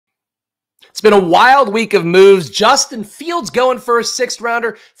It's been a wild week of moves. Justin Fields going for a sixth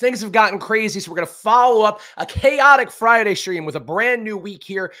rounder. Things have gotten crazy, so we're going to follow up a chaotic Friday stream with a brand new week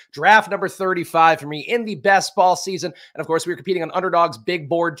here. Draft number 35 for me in the best ball season. And of course, we're competing on Underdog's Big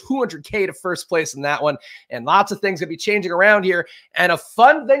Board, $200K to first place in that one. And lots of things going to be changing around here. And a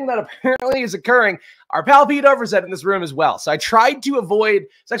fun thing that apparently is occurring, our pal Pete Overzet in this room as well. So I tried to avoid,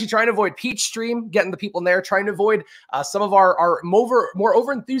 it's actually trying to avoid Pete's stream, getting the people in there, trying to avoid some of our more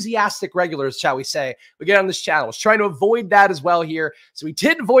over-enthusiastic regulars, shall we say, we get on this channel. I was trying to avoid that as well here. So we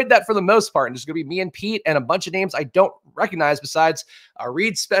did avoid that for the most part. And it's going to be me and Pete and a bunch of names I don't recognize besides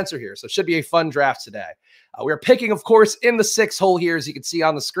Reed Spencer here. So it should be a fun draft today. We're picking, of course, in the 6 hole here, as you can see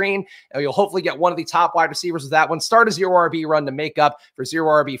on the screen. And you'll hopefully get one of the top wide receivers with that one. Start a 0 RB run to make up for 0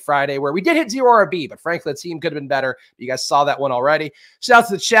 RB Friday, where we did hit 0 RB, but frankly, the team could have been better. You guys saw that one already. Shout out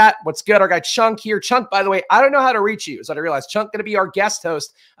to the chat. What's good? Our guy Chunk here. Chunk, by the way, I don't know how to reach you, so I realized Chunk going to be our guest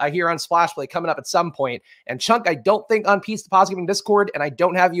host here on Splash Play coming up at some point. And Chunk, I don't think on Pete's Deposit Giving Discord, and I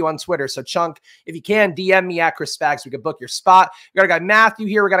don't have you on Twitter. So Chunk, if you can, DM me at Chris Spags. We can book your spot. We got a guy Matthew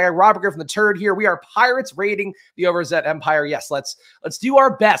here. We got a guy Robert Griffin the Turd here. We are Pirates rating the Overzet Empire. Yes, let's do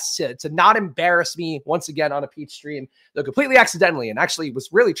our best to not embarrass me once again on a Pete stream, though completely accidentally, and actually was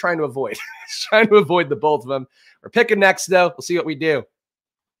really trying to avoid the both of them. We're picking next, though. We'll see what we do.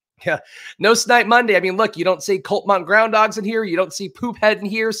 Yeah, no Snipe Monday. I mean, look, you don't see Coltmont Ground Dogs in here. You don't see Poop Head in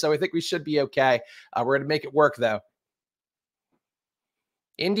here, so I think we should be okay. We're going to make it work, though.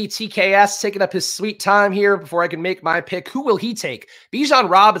 Indy TKS taking up his sweet time here before I can make my pick. Who will he take? Bijan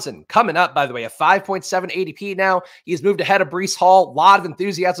Robinson coming up, by the way, a 5.7 ADP now. He's moved ahead of Breece Hall. A lot of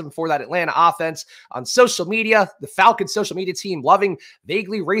enthusiasm for that Atlanta offense on social media. The Falcons social media team loving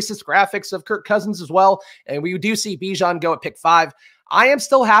vaguely racist graphics of Kirk Cousins as well. And we do see Bijan go at pick 5. I am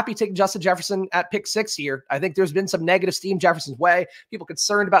still happy taking Justin Jefferson at pick 6 here. I think there's been some negative steam Jefferson's way. People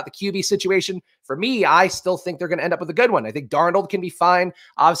concerned about the QB situation. For me, I still think they're going to end up with a good one. I think Darnold can be fine.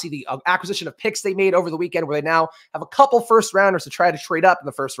 Obviously, the acquisition of picks they made over the weekend where they now have a couple first rounders to try to trade up in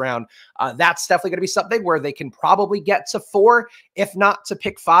the first round. That's definitely going to be something where they can probably get to 4, if not to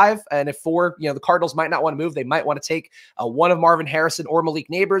pick 5. And if 4, the Cardinals might not want to move. They might want to take one of Marvin Harrison or Malik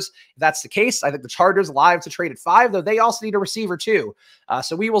Neighbors. If that's the case, I think the Chargers live to trade at 5, though they also need a receiver too.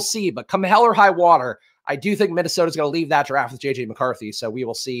 So we will see. But come hell or high water, I do think Minnesota's going to leave that draft with J.J. McCarthy, so we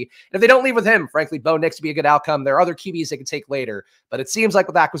will see. And if they don't leave with him, frankly, Bo Nix would be a good outcome. There are other QBs they can take later, but it seems like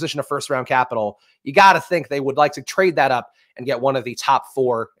with acquisition of first-round capital, you got to think they would like to trade that up and get one of the top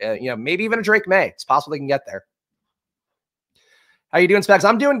 4, maybe even a Drake May. It's possible they can get there. How you doing, Spags?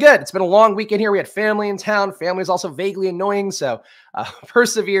 I'm doing good. It's been a long weekend here. We had family in town. Family is also vaguely annoying, so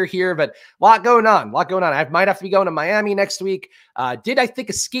persevere here, but a lot going on. I might have to be going to Miami next week. Did I think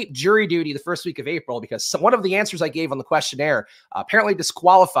escape jury duty the first week of April? Because one of the answers I gave on the questionnaire apparently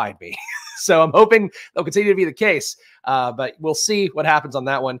disqualified me. So I'm hoping they'll continue to be the case, but we'll see what happens on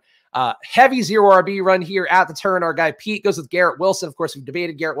that one. Heavy 0 RB run here at the turn. Our guy Pete goes with Garrett Wilson. Of course, we've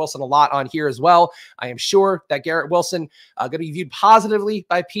debated Garrett Wilson a lot on here as well. I am sure that Garrett Wilson going to be viewed positively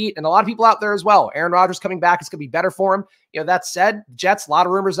by Pete and a lot of people out there as well. Aaron Rodgers coming back, it's going to be better for him. That said, Jets, a lot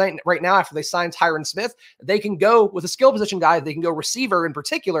of rumors right now after they signed Tyron Smith, they can go with a skill position guy. They can go receiver in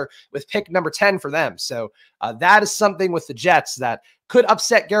particular with pick number 10 for them. So that is something with the Jets that could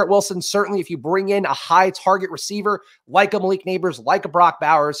upset Garrett Wilson. Certainly, if you bring in a high target receiver like a Malik Neighbors, like a Brock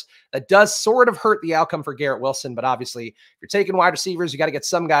Bowers, that does sort of hurt the outcome for Garrett Wilson. But obviously, if you're taking wide receivers, you got to get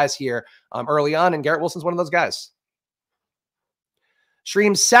some guys here early on, and Garrett Wilson's one of those guys.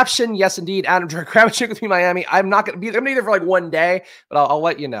 Streamception, yes, indeed. Adam, grab a chick with me, Miami. I'm not going to be. I'm going to be there for like one day, but I'll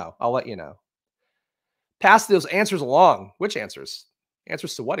let you know. Pass those answers along. Which answers?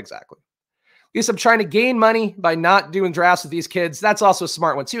 Answers to what exactly? Yes, I'm trying to gain money by not doing drafts with these kids. That's also a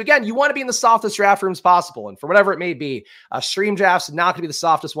smart one too. Again, you want to be in the softest draft rooms possible, and for whatever it may be, stream drafts are not going to be the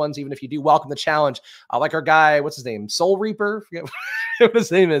softest ones, even if you do welcome the challenge. Like our guy, what's his name? Soul Reaper. Forget what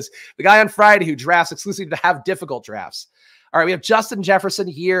his name is. The guy on Friday who drafts exclusively to have difficult drafts. All right, we have Justin Jefferson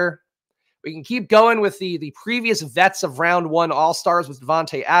here. We can keep going with the previous vets of round 1 All-Stars with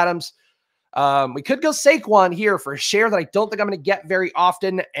Devontae Adams. We could go Saquon here for a share that I don't think I'm going to get very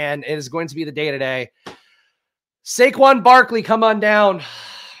often, and it is going to be the day-to-day. Saquon Barkley, come on down.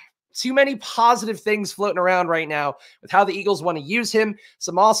 Too many positive things floating around right now with how the Eagles want to use him.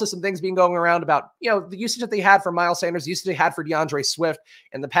 Some things being going around about, the usage that they had for Miles Sanders, the usage they had for DeAndre Swift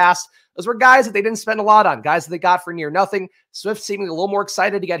in the past. Those were guys that they didn't spend a lot on, guys that they got for near nothing. Swift seeming a little more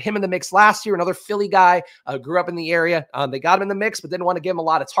excited to get him in the mix last year. Another Philly guy grew up in the area. They got him in the mix, but didn't want to give him a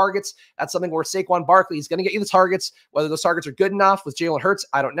lot of targets. That's something where Saquon Barkley is going to get you the targets. Whether those targets are good enough with Jalen Hurts,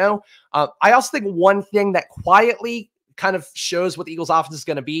 I don't know. I also think one thing that quietly kind of shows what the Eagles offense is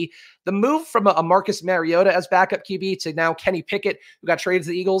going to be. The move from a Marcus Mariota as backup QB to now Kenny Pickett, who got traded to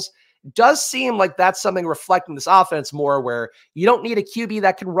the Eagles, does seem like that's something reflecting this offense more, where you don't need a QB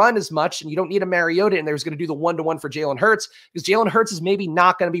that can run as much, and you don't need a Mariota in there who's going to do the one-to-one for Jalen Hurts, because Jalen Hurts is maybe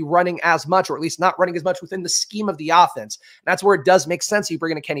not going to be running as much, or at least not running as much within the scheme of the offense. And that's where it does make sense. You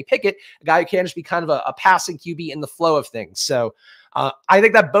bring in a Kenny Pickett, a guy who can just be kind of a passing QB in the flow of things. So I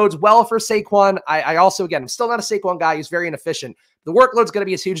think that bodes well for Saquon. I also, again, I'm still not a Saquon guy. He's very inefficient. The workload's going to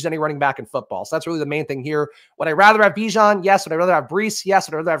be as huge as any running back in football. So that's really the main thing here. Would I rather have Bijan? Yes. Would I rather have Breece? Yes.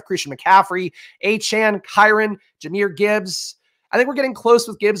 Would I rather have Christian McCaffrey, Achane, Kyron, Jahmyr Gibbs? I think we're getting close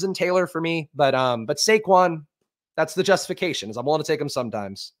with Gibbs and Taylor for me, but Saquon, that's the justification, is I'm willing to take him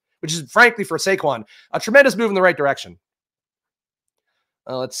sometimes, which is frankly for Saquon a tremendous move in the right direction.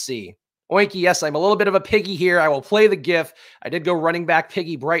 Let's see. Oinky, yes, I'm a little bit of a piggy here. I will play the GIF. I did go running back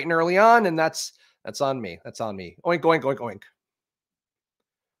piggy Brighton early on, and that's on me. That's on me. Oink, oink, oink, oink.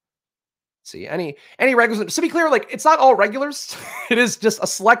 See, any regulars, to be clear, like, it's not all regulars. It is just a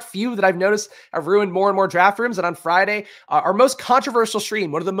select few that I've noticed have ruined more and more draft rooms. And on Friday, our most controversial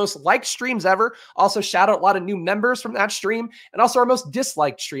stream, one of the most liked streams ever, also shout out a lot of new members from that stream, and also our most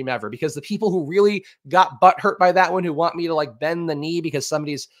disliked stream ever, because the people who really got butt hurt by that one, who want me to like bend the knee because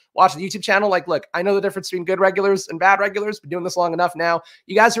somebody's watching the YouTube channel, like, look, I know the difference between good regulars and bad regulars. Been doing this long enough now.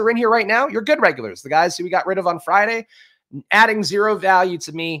 You guys who are in here right now, you're good regulars. The guys who we got rid of on Friday, adding zero value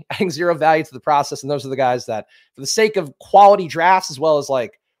to me, adding zero value to the process. And those are the guys that, for the sake of quality drafts, as well as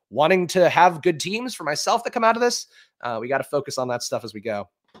like wanting to have good teams for myself that come out of this, we got to focus on that stuff as we go.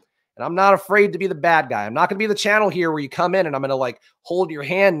 And I'm not afraid to be the bad guy. I'm not going to be the channel here where you come in and I'm going to like hold your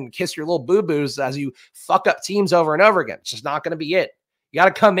hand and kiss your little boo-boos as you fuck up teams over and over again. It's just not going to be it. You got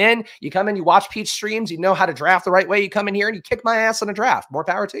to come in, you watch Peach streams, you know how to draft the right way. You come in here and you kick my ass in a draft. More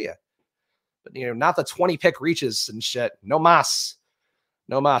power to you. But, you know, not the 20 pick reaches and shit. No mas.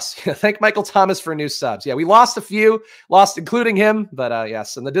 No mas. Thank Michael Thomas for new subs. Yeah, we lost a few, including him. But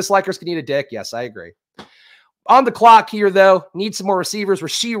yes, and the dislikers can eat a dick. Yes, I agree. On the clock here, though, need some more receivers.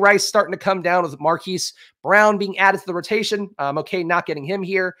 Rashee Rice starting to come down with Marquise Brown being added to the rotation. I'm okay not getting him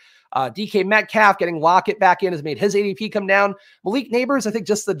here. DK Metcalf getting Lockett back in has made his ADP come down. Malik Neighbors, I think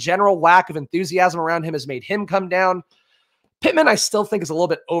just the general lack of enthusiasm around him has made him come down. Pittman, I still think, is a little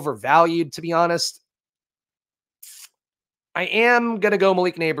bit overvalued, to be honest. I am going to go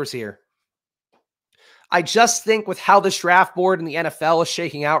Malik Neighbors here. I just think with how this draft board in the NFL is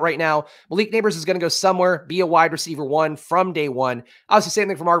shaking out right now, Malik Neighbors is going to go somewhere, be a wide receiver one from day one. Obviously, same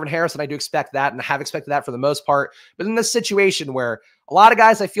thing for Marvin Harrison. I do expect that, and I have expected that for the most part. But in this situation where a lot of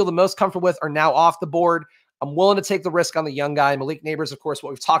guys I feel the most comfortable with are now off the board, I'm willing to take the risk on the young guy. Malik Neighbors, of course, what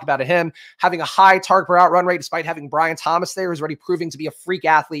we've talked about him, having a high target per out run rate, despite having Brian Thomas there, who's already proving to be a freak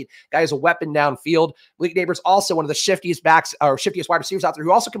athlete. Guy is a weapon downfield. Malik Neighbors also one of the shiftiest backs, or shiftiest wide receivers out there,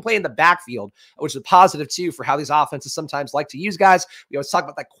 who also can play in the backfield, which is a positive too for how these offenses sometimes like to use guys. We always talk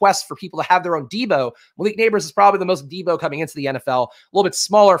about that quest for people to have their own Debo. Malik Neighbors is probably the most Debo coming into the NFL. A little bit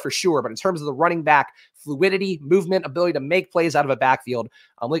smaller for sure, but in terms of the running back fluidity, movement, ability to make plays out of a backfield,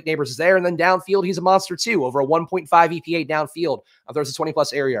 Malik Neighbors is there. And then downfield, he's a monster too, over a 1.5 EPA downfield. Throws a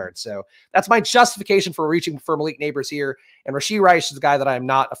 20-plus air yards. So that's my justification for reaching for Malik Neighbors here. And Rashee Rice is a guy that I'm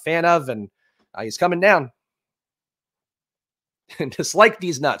not a fan of, and he's coming down. And dislike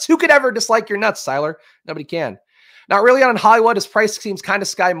these nuts. Who could ever dislike your nuts, Tyler? Nobody can. Not really on Hollywood. His price seems kind of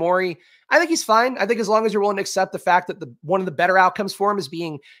Sky Moore-y. I think he's fine. I think as long as you're willing to accept the fact that one of the better outcomes for him is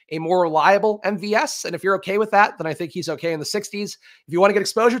being a more reliable MVS. And if you're okay with that, then I think he's okay in the 60s. If you want to get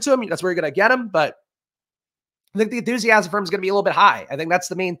exposure to him, that's where you're going to get him. But I think the enthusiasm for him is going to be a little bit high. I think that's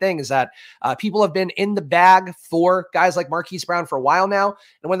the main thing, is that people have been in the bag for guys like Marquise Brown for a while now.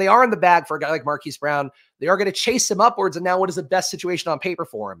 And when they are in the bag for a guy like Marquise Brown, they are going to chase him upwards. And now what is the best situation on paper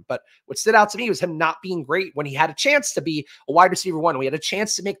for him? But what stood out to me was him not being great when he had a chance to be a wide receiver one. We had a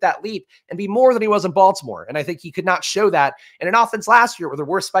chance to make that leap and be more than he was in Baltimore. And I think he could not show that in an offense last year where there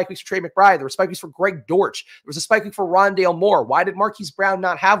were spike weeks for Trey McBride. There were spike weeks for Greg Dortch. There was a spike week for Rondale Moore. Why did Marquise Brown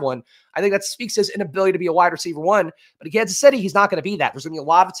not have one? I think that speaks to his inability to be a wide receiver one. But in Kansas City, he's not going to be that. There's going to be a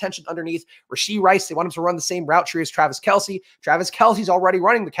lot of attention underneath. Rashee Rice, they want him to run the same route tree as Travis Kelce. Travis Kelce's already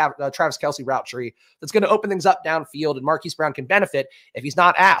running the Travis Kelce route tree. That's going to open things up downfield, and Marquise Brown can benefit if he's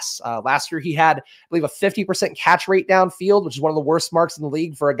not ass. Last year, he had, I believe, a 50% catch rate downfield, which is one of the worst marks in the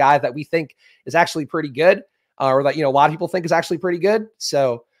league for a guy that we think is actually pretty good, or that, you know, a lot of people think is actually pretty good.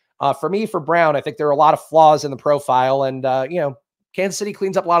 So for me, for Brown, I think there are a lot of flaws in the profile, and, you know, Kansas City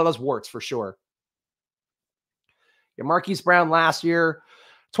cleans up a lot of those warts for sure. Yeah, Marquise Brown last year,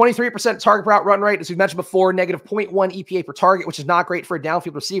 23% target route run rate, as we mentioned before, negative 0.1 EPA per target, which is not great for a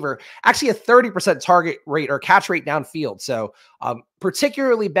downfield receiver. Actually, a 30% target rate or catch rate downfield. So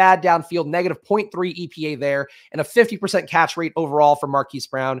particularly bad downfield, negative 0.3 EPA there, and a 50% catch rate overall for Marquise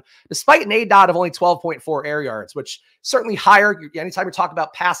Brown, despite an ADOT of only 12.4 air yards, which certainly higher. Anytime you're talking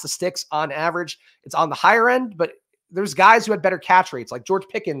about past the sticks on average, it's on the higher end, but there's guys who had better catch rates, like George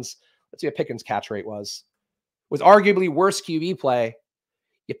Pickens. Let's see what Pickens' catch rate was arguably worse QB play.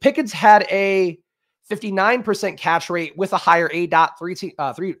 Yeah, Pickens had a 59% catch rate with a higher ADOT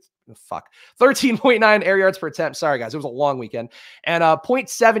 13.9 air yards per attempt. Sorry, guys. It was a long weekend. And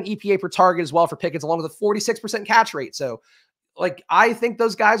 0.7 EPA per target as well for Pickens, along with a 46% catch rate. So, like, I think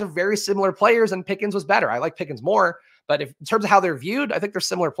those guys are very similar players, and Pickens was better. I like Pickens more, but in terms of how they're viewed, I think they're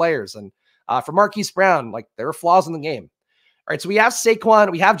similar players. And for Marquise Brown, like, there are flaws in the game. All right, so we have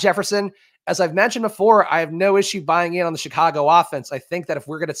Saquon, we have Jefferson. As I've mentioned before, I have no issue buying in on the Chicago offense. I think that if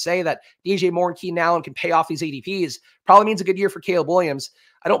we're going to say that DJ Moore and Keenan Allen can pay off these ADPs, probably means a good year for Caleb Williams.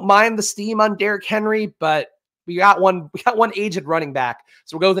 I don't mind the steam on Derrick Henry, but we got one aged running back.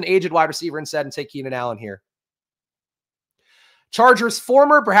 So we'll go with an aged wide receiver instead and take Keenan Allen here. Chargers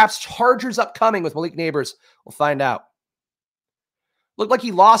former, perhaps Chargers upcoming with Malik Neighbors. We'll find out. Looked like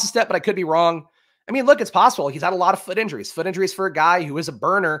he lost a step, but I could be wrong. I mean, look, it's possible. He's had a lot of foot injuries. Foot injuries for a guy who is a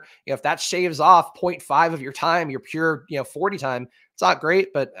burner. If that shaves off 0.5 of your time, your pure 40 time, it's not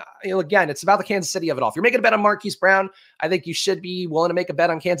great. But again, it's about the Kansas City of it all. If you're making a bet on Marquise Brown, I think you should be willing to make a bet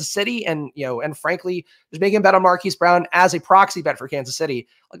on Kansas City. And and frankly, just making a bet on Marquise Brown as a proxy bet for Kansas City.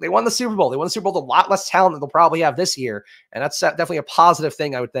 Like, they won the Super Bowl. They won the Super Bowl with a lot less talent than they'll probably have this year, and that's definitely a positive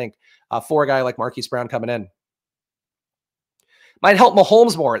thing, I would think, for a guy like Marquise Brown coming in. Might help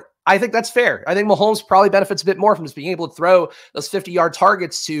Mahomes more. I think that's fair. I think Mahomes probably benefits a bit more from just being able to throw those 50-yard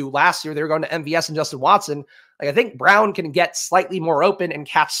targets to last year. They were going to MVS and Justin Watson. Like, I think Brown can get slightly more open and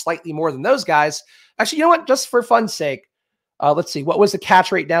catch slightly more than those guys. Actually, you know what? Just for fun's sake, let's see. What was the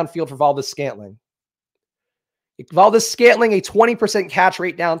catch rate downfield for Valdez-Scantling? Valdez-Scantling, a 20% catch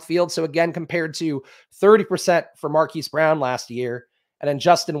rate downfield. So again, compared to 30% for Marquise Brown last year. And then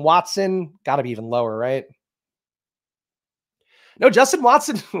Justin Watson, got to be even lower, right? No, Justin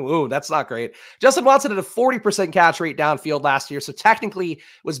Watson, ooh, that's not great. Justin Watson had a 40% catch rate downfield last year, so technically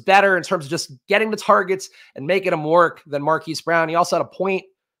was better in terms of just getting the targets and making them work than Marquise Brown. He also had a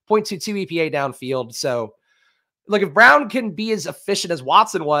 0.22 EPA downfield. So, look, if Brown can be as efficient as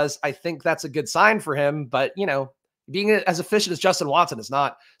Watson was, I think that's a good sign for him. But, being as efficient as Justin Watson is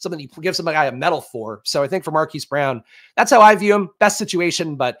not something you give some guy a medal for. So I think for Marquise Brown, that's how I view him. Best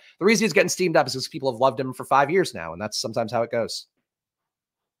situation, but the reason he's getting steamed up is because people have loved him for 5 years now, and that's sometimes how it goes.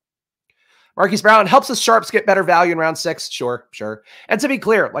 Marquise Brown helps us sharps get better value in round 6. Sure. And to be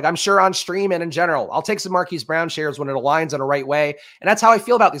clear, like, I'm sure on stream and in general, I'll take some Marquise Brown shares when it aligns in a right way. And that's how I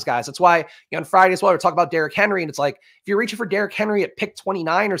feel about these guys. That's why on Friday as well, we're talking about Derrick Henry. And it's like, if you're reaching for Derrick Henry at pick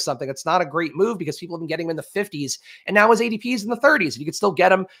 29 or something, it's not a great move because people have been getting him in the 50s. And now his ADPs in the 30s. And you can still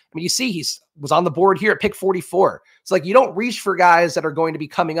get him. I mean, you see, was on the board here at pick 44. It's like, you don't reach for guys that are going to be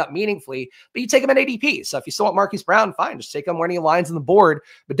coming up meaningfully, but you take them at ADP. So if you still want Marquise Brown, fine, just take him when he aligns on the board,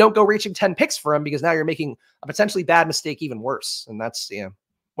 but don't go reaching 10 picks for him because now you're making a potentially bad mistake even worse. And that's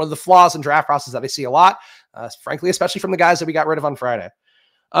one of the flaws in draft process that I see a lot, frankly, especially from the guys that we got rid of on Friday.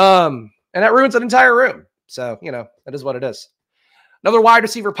 And that ruins an entire room. So, that is what it is. Another wide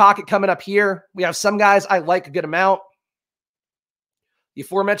receiver pocket coming up here. We have some guys I like a good amount. The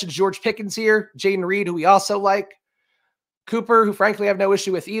aforementioned George Pickens here, Jaden Reed, who we also like, Cooper, who frankly I have no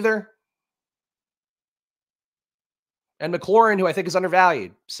issue with either, and McLaurin, who I think is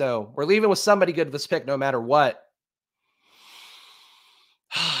undervalued. So we're leaving with somebody good with this pick no matter what.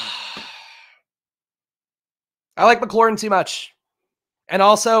 I like McLaurin too much. And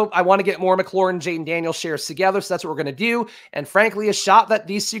also, I want to get more McLaurin, Jaden Daniels shares together, so that's what we're going to do. And frankly, a shot that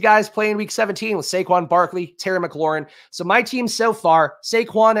these two guys play in Week 17 with Saquon Barkley, Terry McLaurin. So my team so far,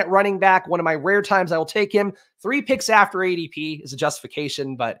 Saquon at running back, one of my rare times I will take him. 3 picks after ADP is a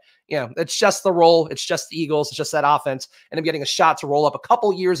justification, but it's just the role. It's just the Eagles. It's just that offense. And I'm getting a shot to roll up a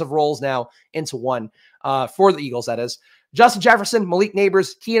couple years of roles now into one for the Eagles, that is. Justin Jefferson, Malik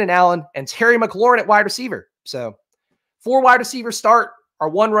Neighbors, Keenan Allen, and Terry McLaurin at wide receiver. So 4 wide receivers start. Our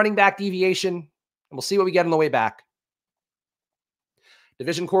 1 running back deviation, and we'll see what we get on the way back.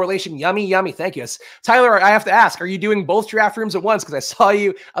 Division correlation, yummy. Thank you. Tyler, I have to ask, are you doing both draft rooms at once? Because I saw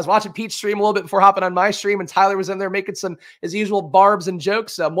I was watching Pete's stream a little bit before hopping on my stream, and Tyler was in there making his usual barbs and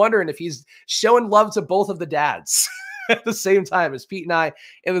jokes. So I'm wondering if he's showing love to both of the dads at the same time as Pete and I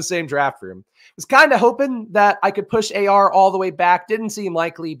in the same draft room. Was kind of hoping that I could push AR all the way back. Didn't seem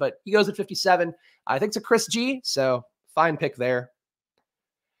likely, but he goes at 57. I think it's a Chris G, so fine pick there.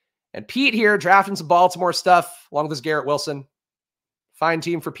 And Pete here drafting some Baltimore stuff along with this Garrett Wilson. Fine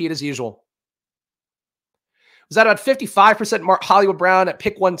team for Pete as usual. Was that about 55% Hollywood Brown at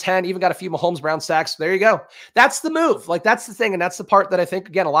pick 110, even got a few Mahomes Brown stacks. There you go. That's the move. Like, that's the thing. And that's the part that I think,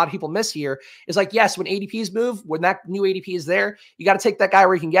 again, a lot of people miss here is like, yes, when ADPs move, when that new ADP is there, you got to take that guy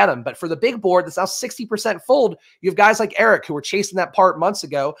where you can get him. But for the big board that's now 60% fold, you have guys like Eric who were chasing that part months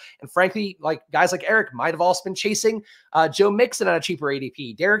ago. And frankly, like guys like Eric might have also been chasing Joe Mixon at a cheaper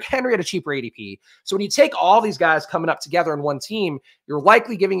ADP, Derrick Henry at a cheaper ADP. So when you take all these guys coming up together in one team, you're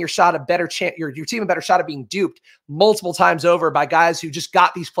likely giving your shot a better chance, your team a better shot at being duped multiple times over by guys who just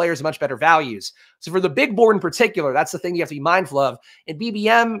got these players much better values. So for the big board in particular, that's the thing you have to be mindful of. In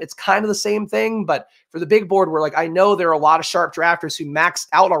BBM, it's kind of the same thing, but for the big board, where like I know there are a lot of sharp drafters who maxed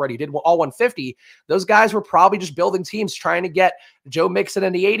out already, did all 150. Those guys were probably just building teams, trying to get Joe Mixon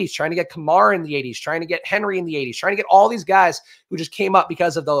in the 80s, trying to get Kamara in the 80s, trying to get Henry in the 80s, trying to get all these guys who just came up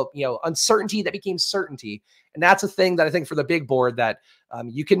because of the uncertainty that became certainty. And that's a thing that I think for the big board that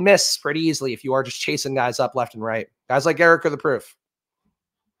you can miss pretty easily if you are just chasing guys up left and right. Guys like Eric are the proof.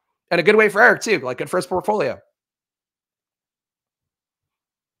 And a good way for Eric too, like good for his portfolio.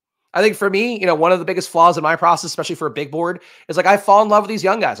 I think for me, one of the biggest flaws in my process, especially for a big board, is like I fall in love with these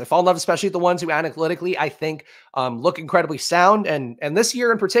young guys. I fall in love, especially the ones who analytically I think look incredibly sound. And this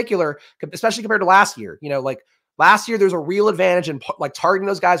year in particular, especially compared to last year, like last year, there's a real advantage in like targeting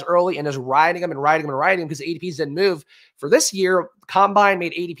those guys early and just riding them because the ADPs didn't move. For this year, Combine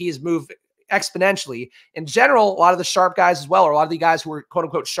made ADPs move exponentially. In general, a lot of the sharp guys as well, or a lot of the guys who were quote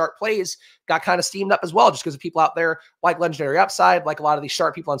unquote sharp plays got kind of steamed up as well, just because of people out there like Legendary Upside, like a lot of these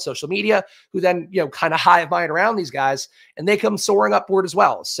sharp people on social media who then, kind of hive mind around these guys and they come soaring upward as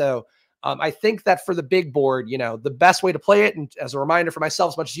well. So I think that for the big board, the best way to play it, and as a reminder for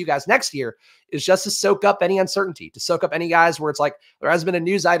myself, as much as you guys next year, is just to soak up any uncertainty, to soak up any guys where it's like there has been a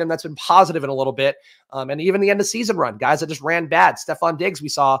news item that's been positive in a little bit. And even the end of season run, guys that just ran bad. Stephon Diggs, we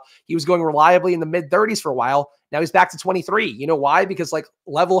saw he was going reliably in the mid 30s for a while. Now he's back to 23. You know why? Because like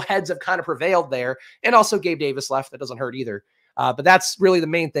level heads have kind of prevailed there. And also Gabe Davis left. That doesn't hurt either. But that's really the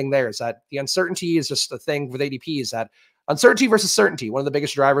main thing there, is that the uncertainty is just the thing with ADP, is that uncertainty versus certainty, one of the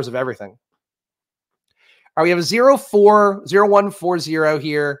biggest drivers of everything. All right, we have a 0-4-0-1-4-0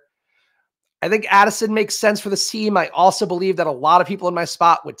 here. I think Addison makes sense for this team. I also believe that a lot of people in my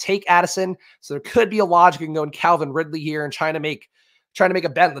spot would take Addison. So there could be a logic in going Calvin Ridley here and trying to make a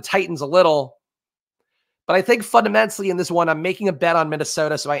bet on the Titans a little. But I think fundamentally in this one, I'm making a bet on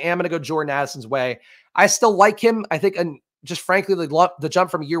Minnesota. So I am going to go Jordan Addison's way. I still like him. I think just frankly, the jump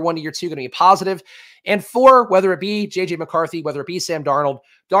from year 1 to year 2 going to be positive. And 4, whether it be JJ McCarthy, whether it be Sam Darnold,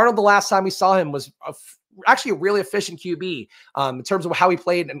 the last time we saw him was actually a really efficient QB in terms of how he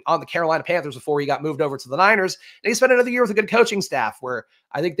played on the Carolina Panthers before he got moved over to the Niners. And he spent another year with a good coaching staff where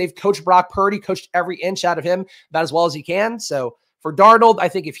I think they've coached Brock Purdy, coached every inch out of him about as well as he can. So for Darnold, I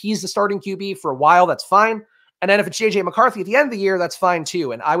think if he's the starting QB for a while, that's fine. And then if it's JJ McCarthy at the end of the year, that's fine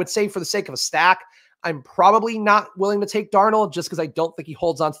too. And I would say for the sake of a stack, I'm probably not willing to take Darnold just because I don't think he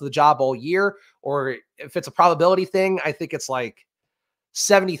holds on to the job all year. Or if it's a probability thing, I think it's like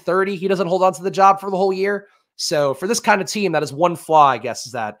 70-30. He doesn't hold on to the job for the whole year. So for this kind of team, that is one flaw, I guess,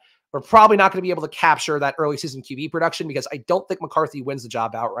 is that we're probably not going to be able to capture that early season QB production because I don't think McCarthy wins the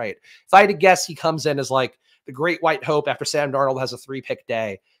job outright. If I had to guess, he comes in as like the great white hope after Sam Darnold has a 3-pick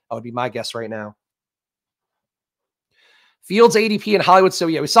day. That would be my guess right now. Fields ADP in Hollywood. So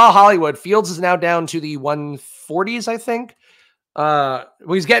yeah, we saw Hollywood. Fields is now down to the 140s, I think. Well,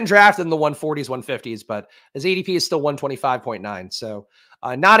 he's getting drafted in the 140s, 150s, but his ADP is still 125.9. So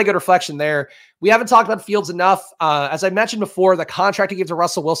not a good reflection there. We haven't talked about Fields enough. As I mentioned before, the contract he gave to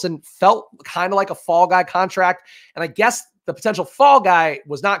Russell Wilson felt kind of like a fall guy contract. And I guess the potential fall guy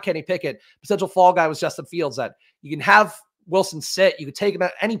was not Kenny Pickett. Potential fall guy was Justin Fields, that you can have Wilson sit, you could take him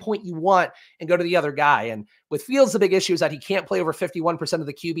at any point you want and go to the other guy. And with Fields, the big issue is that he can't play over 51% of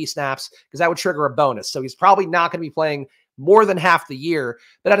the QB snaps because that would trigger a bonus. So he's probably not going to be playing more than half the year.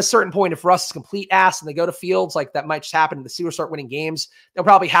 But at a certain point, if Russ is complete ass and they go to Fields, like that might just happen and the Steelers start winning games, they'll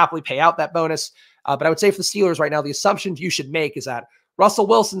probably happily pay out that bonus. But I would say for the Steelers right now, the assumption you should make is that Russell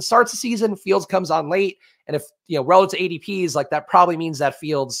Wilson starts the season, Fields comes on late. And if, relative to ADPs, like that probably means that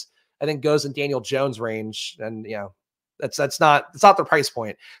Fields, I think, goes in Daniel Jones range. And, that's not the price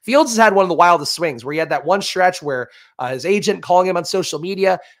point. Fields has had one of the wildest swings where he had that one stretch where his agent calling him on social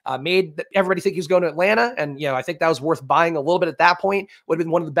media made everybody think he was going to Atlanta. And, I think that was worth buying a little bit at that point. Would have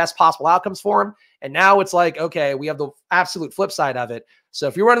been one of the best possible outcomes for him. And now it's like, okay, we have the absolute flip side of it. So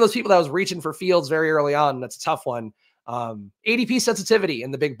if you're one of those people that was reaching for Fields very early on, that's a tough one. ADP sensitivity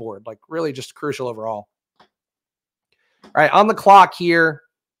in the big board, like really just crucial overall. All right, on the clock here.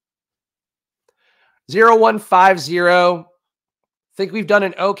 0150. Think we've done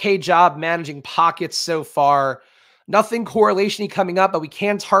an okay job managing pockets so far. Nothing correlation-y coming up, but we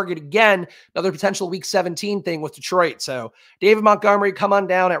can target again another potential week 17 thing with Detroit. So David Montgomery, come on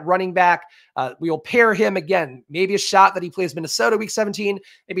down at running back. We will pair him again. Maybe a shot that he plays Minnesota week 17.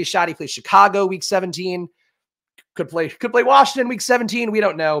 Maybe a shot he plays Chicago week 17. Could play Washington week 17. We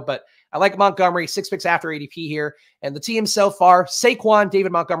don't know, but I like Montgomery, 6 picks after ADP here. And the team so far, Saquon,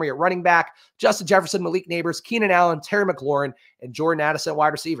 David Montgomery at running back, Justin Jefferson, Malik Neighbors, Keenan Allen, Terry McLaurin, and Jordan Addison wide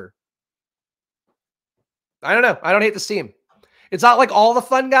receiver. I don't know. I don't hate this team. It's not like all the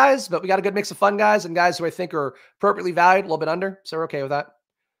fun guys, but we got a good mix of fun guys and guys who I think are appropriately valued, a little bit under. So we're okay with that.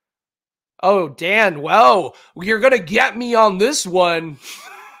 Oh, Dan, well, you're going to get me on this one.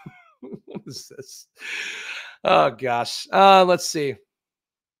 What is this? Oh, gosh. Let's see.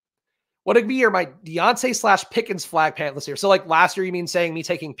 What would be my Deontay / Pickens flag pant this year? So like last year, you mean saying me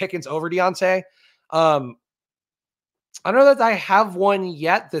taking Pickens over Deontay? I don't know that I have one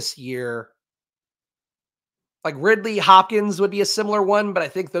yet this year. Like Ridley, Hopkins would be a similar one, but I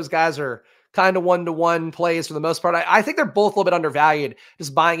think those guys are kind of one-to-one plays for the most part. I think they're both a little bit undervalued.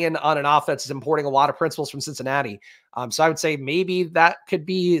 Just buying in on an offense is importing a lot of principles from Cincinnati. So I would say maybe that could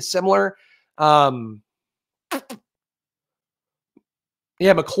be similar. Yeah,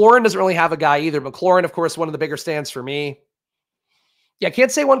 McLaurin doesn't really have a guy either. McLaurin, of course, one of the bigger stands for me. Yeah, I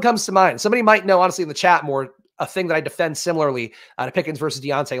can't say one comes to mind. Somebody might know, honestly, in the chat more, a thing that I defend similarly to Pickens versus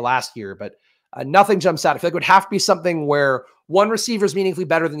Deontay last year, but nothing jumps out. I feel like it would have to be something where one receiver is meaningfully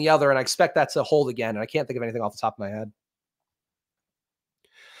better than the other, and I expect that to hold again, and I can't think of anything off the top of my head.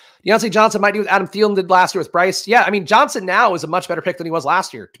 Deontay Johnson might do what Adam Thielen did last year with Bryce. Yeah, I mean, Johnson now is a much better pick than he was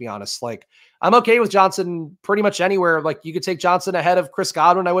last year, to be honest. Like, I'm okay with Johnson pretty much anywhere. Like, you could take Johnson ahead of Chris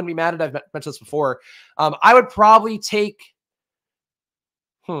Godwin. I wouldn't be mad at it. I've mentioned this before. I would probably take...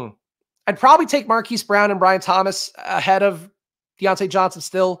 I'd probably take Marquise Brown and Brian Thomas ahead of Deontay Johnson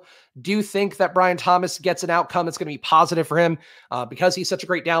still. Do think that Brian Thomas gets an outcome that's going to be positive for him because he's such a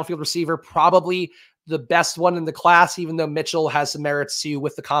great downfield receiver, probably the best one in the class, even though Mitchell has some merits too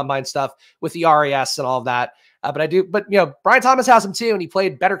with the combine stuff, with the RAS and all of that. But you know, Brian Thomas has him too, and he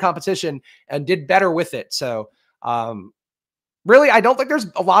played better competition and did better with it. So really, I don't think there's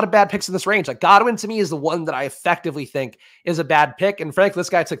a lot of bad picks in this range. Like Godwin to me is the one that I effectively think is a bad pick. And frankly, this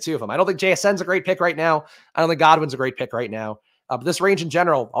guy took 2 of them. I don't think JSN's a great pick right now. I don't think Godwin's a great pick right now. But this range in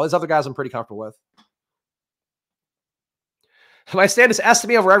general, all these other guys I'm pretty comfortable with. My stand is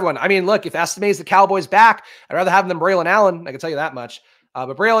Estime over everyone. I mean, look, if Estime is the Cowboys back, I'd rather have them than Braylon Allen. I can tell you that much.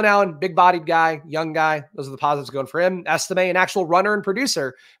 But Braylon Allen, big-bodied guy, young guy. Those are the positives going for him. Estime, an actual runner and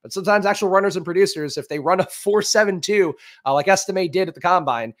producer. But sometimes actual runners and producers, if they run a 4.72 like Estime did at the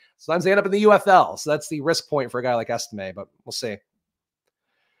Combine, sometimes they end up in the UFL. So that's the risk point for a guy like Estime, but we'll see.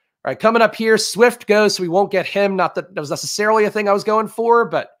 All right, coming up here, Swift goes, so we won't get him. Not that was necessarily a thing I was going for,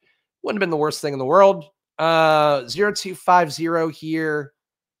 but wouldn't have been the worst thing in the world. 0250 here.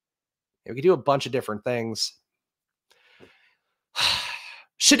 Yeah, we can do a bunch of different things.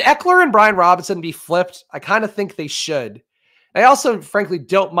 Should Eckler and Brian Robinson be flipped? I kind of think they should. I also, frankly,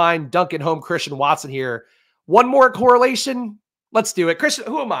 don't mind dunking home Christian Watson here. One more correlation. Let's do it. Christian,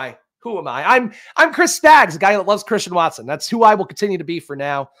 who am I? Who am I? I'm Chris Spags, a guy that loves Christian Watson. That's who I will continue to be for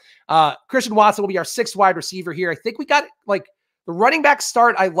now. Christian Watson will be our 6th wide receiver here. I think we got like the running back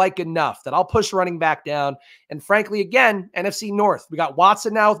start I like enough that I'll push running back down. And frankly, again, NFC North. We got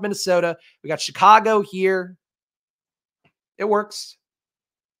Watson now with Minnesota. We got Chicago here. It works.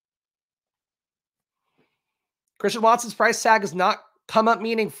 Christian Watson's price tag has not come up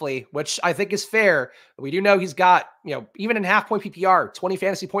meaningfully, which I think is fair. We do know he's got, you know, even in half-point PPR, 20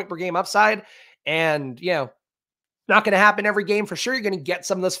 fantasy point per game upside. And, you know, not going to happen every game for sure. You're going to get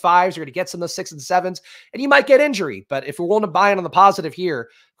some of those 5s. You're going to get some of those 6s and 7s. And you might get injury. But if we're willing to buy in on the positive here,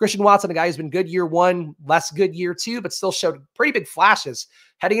 Christian Watson, a guy who's been good year 1, less good year 2, but still showed pretty big flashes.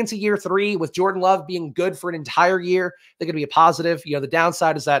 Heading into year 3 with Jordan Love being good for an entire year, they're going to be a positive. You know, the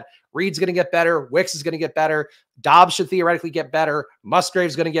downside is that Reed's going to get better. Wicks is going to get better. Dobbs should theoretically get better.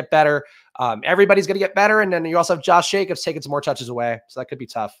 Musgrave's going to get better. Everybody's going to get better. And then you also have Josh Jacobs taking some more touches away. So that could be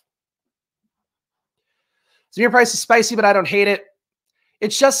tough. Zamir Price is spicy, but I don't hate it.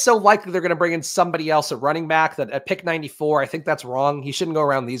 It's just so likely they're going to bring in somebody else at running back that at pick 94, I think that's wrong. He shouldn't go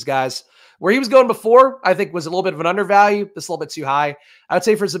around these guys. Where he was going before, I think was a little bit of an undervalue. This a little bit too high. I would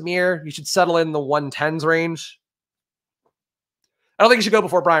say for Zamir, you should settle in the 110s range. I don't think you should go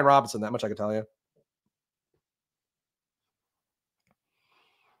before Brian Robinson. That much I can tell you.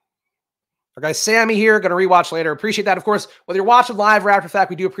 Our guy Sammy here, going to rewatch later. Appreciate that. Of course, whether you're watching live or after fact,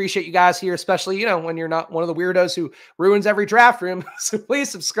 we do appreciate you guys here, especially, you know, when you're not one of the weirdos who ruins every draft room. So please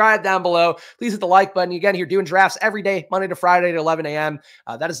subscribe down below. Please hit the like button. Again, you're doing drafts every day, Monday to Friday at 11 a.m.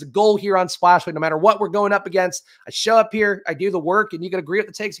 That is the goal here on Splashway. No matter what we're going up against, I show up here, I do the work, and you can agree with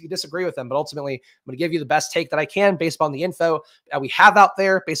the takes, you can disagree with them. But ultimately, I'm going to give you the best take that I can based upon the info that we have out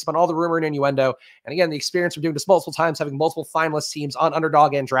there, based upon all the rumor and innuendo. And again, the experience of doing this multiple times, having multiple finalist teams on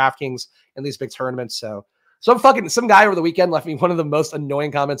Underdog and DraftKings in these big tournaments. So some guy over the weekend left me one of the most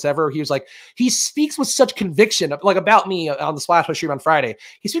annoying comments ever. He was like, he speaks with such conviction, like about me on the Splashway stream on Friday.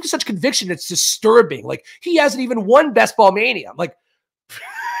 He speaks with such conviction, it's disturbing. Like, he hasn't even won Best Ball Mania. I'm like,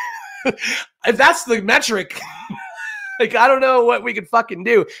 if that's the metric, like, I don't know what we could fucking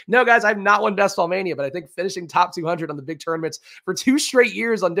do. No, guys, I've not won Best Ball Mania, but I think finishing top 200 on the big tournaments for 2 straight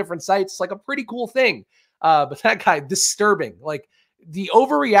years on different sites is like a pretty cool thing. But that guy, disturbing. Like, the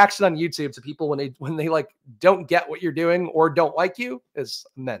overreaction on YouTube to people when they like don't get what you're doing or don't like you is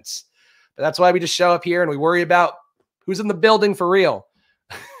immense. But that's why we just show up here and we worry about who's in the building for real.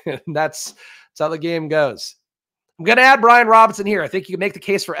 And that's how the game goes. I'm going to add Brian Robinson here. I think you can make the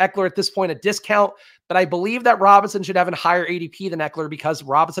case for Eckler at this point, a discount, but I believe that Robinson should have a higher ADP than Eckler because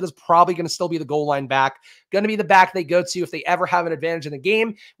Robinson is probably going to still be the goal line back, going to be the back they go to if they ever have an advantage in the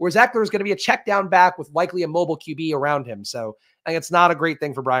game, whereas Eckler is going to be a check down back with likely a mobile QB around him. So I think it's not a great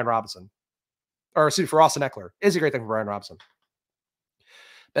thing for Brian Robinson. Or excuse me, for Austin Eckler. It is a great thing for Brian Robinson.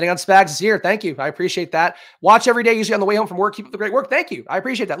 Betting on Spags is here. Thank you. I appreciate that. Watch every day, usually on the way home from work. Keep up the great work. Thank you. I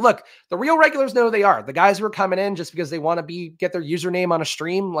appreciate that. Look, the real regulars know who they are. The guys who are coming in just because they want to get their username on a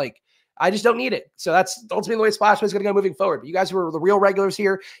stream, like, I just don't need it. So that's ultimately the way Splashway is going to go moving forward. But you guys who are the real regulars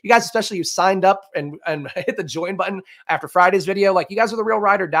here, you guys especially who signed up and hit the join button after Friday's video, like, you guys are the real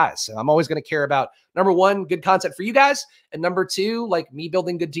ride or dies. So I'm always going to care about, number one, good content for you guys, and number two, like, me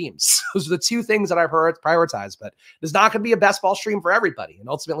building good teams. Those are the 2 things that I prioritize. But there's not going to be a best ball stream for everybody, and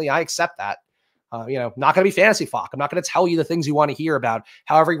ultimately I accept that. You know, not going to be fantasy fuck. I'm not going to tell you the things you want to hear about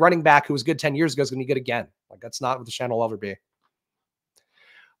how every running back who was good 10 years ago is going to be good again. Like, that's not what the channel will ever be.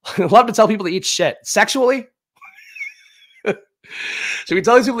 I love to tell people to eat shit. Sexually? Should we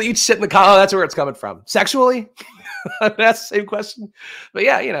tell these people to eat shit in the car? Oh, that's where it's coming from. Sexually? That's the same question. But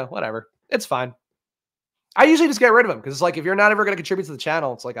yeah, you know, whatever. It's fine. I usually just get rid of them because it's like, if you're not ever going to contribute to the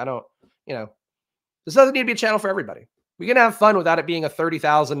channel, it's like, I don't, you know, this doesn't need to be a channel for everybody. We can have fun without it being a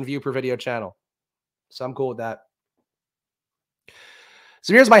 30,000 view per video channel. So I'm cool with that.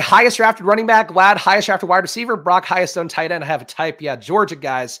 So here's my highest drafted running back, Lad, highest drafted wide receiver, Brock, highest owned tight end. I have a type. Yeah, Georgia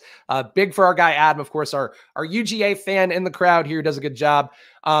guys. Big for our guy, Adam, of course, our UGA fan in the crowd here does a good job.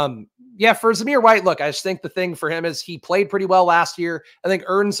 Yeah, for Zamir White, look, I just think the thing for him is he played pretty well last year. I think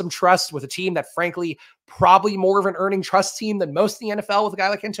earned some trust with a team that, frankly, probably more of an earning trust team than most in the NFL with a guy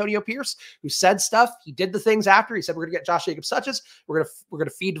like Antonio Pierce, who said stuff. He did the things after. He said, we're going to get Josh Jacobs touches. We're going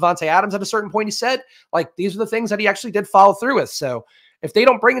to feed Devontae Adams at a certain point, he said. Like, these are the things that he actually did follow through with. So if they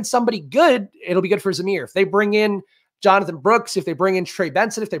don't bring in somebody good, it'll be good for Zamir. If they bring in Jonathan Brooks, if they bring in Trey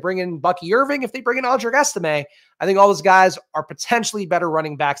Benson, if they bring in Bucky Irving, if they bring in Audric Estime, I think all those guys are potentially better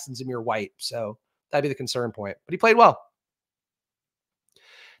running backs than Zamir White. So that'd be the concern point. But he played well. I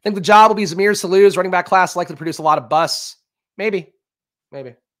think the job will be Zamir's to lose. Running back class likely to produce a lot of busts. Maybe.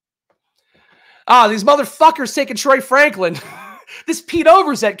 Ah, these motherfuckers taking Troy Franklin. This Pete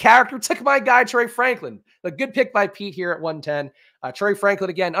Overzet character took my guy, Troy Franklin. A good pick by Pete here at 110. Troy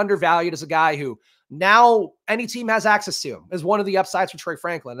Franklin, again, undervalued as a guy who now any team has access to him is one of the upsides for Troy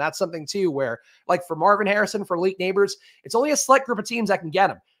Franklin. That's something, too, where, like, for Marvin Harrison, for Elite Neighbors, it's only a select group of teams that can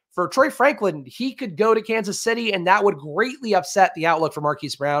get him. For Troy Franklin, he could go to Kansas City, and that would greatly upset the outlook for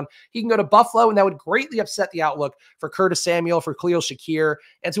Marquise Brown. He can go to Buffalo, and that would greatly upset the outlook for Curtis Samuel, for Khalil Shakir,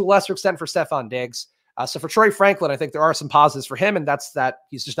 and to a lesser extent for Stephon Diggs. So for Troy Franklin, I think there are some positives for him, and that's that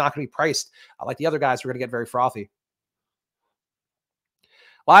he's just not going to be priced like the other guys who are going to get very frothy.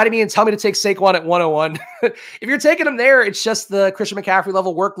 Lie to me and tell me to take Saquon at 101. If you're taking him there, it's just the Christian McCaffrey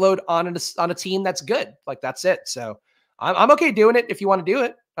level workload on a team that's good. Like, that's it. So I'm okay doing it if you want to do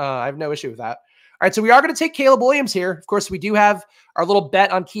it. I have no issue with that. All right, so we are going to take Caleb Williams here. Of course, we do have our little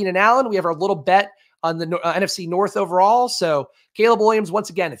bet on Keenan Allen. We have our little bet on the NFC North overall. So Caleb Williams,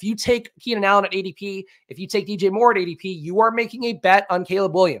 once again, if you take Keenan Allen at ADP, if you take DJ Moore at ADP, you are making a bet on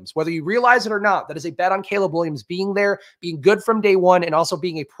Caleb Williams. Whether you realize it or not, that is a bet on Caleb Williams being there, being good from day one, and also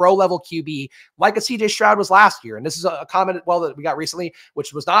being a pro-level QB like a CJ Stroud was last year. And this is a comment, well, that we got recently,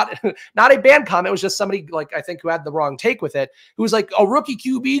 which was not a banned comment. It was just somebody, like, I think, who had the wrong take with it, who was like, a rookie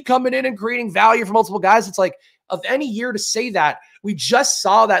QB coming in and creating value for multiple guys. It's like, of any year to say that. We just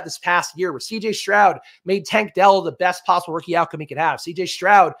saw that this past year where CJ Stroud made Tank Dell the best possible rookie outcome he could have. CJ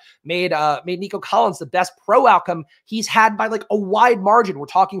Stroud made Nico Collins the best pro outcome he's had by like a wide margin. We're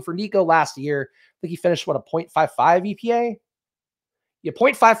talking for Nico last year. I think he finished, what, a 0.55 EPA? Yeah,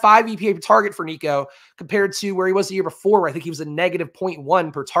 0.55 EPA per target for Nico compared to where he was the year before, where I think he was a negative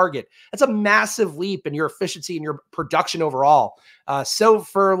 0.1 per target. That's a massive leap in your efficiency and your production overall. So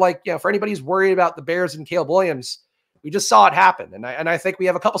for for anybody who's worried about the Bears and Caleb Williams, we just saw it happen. And I think we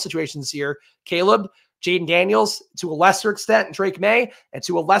have a couple situations here. Caleb, Jaden Daniels, to a lesser extent, Drake May, and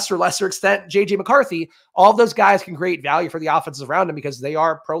to a lesser extent, JJ McCarthy. All of those guys can create value for the offenses around him because they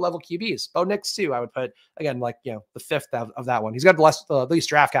are pro-level QBs. Bo Nix, too, I would put, again, the fifth of that one. He's got the least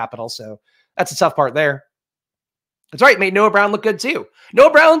draft capital, so that's a tough part there. That's right, made Noah Brown look good, too.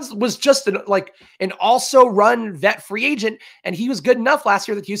 Noah Brown was just an also-run vet free agent, and he was good enough last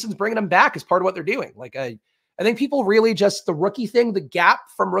year that Houston's bringing him back as part of what they're doing. I think people really just, the rookie thing, the gap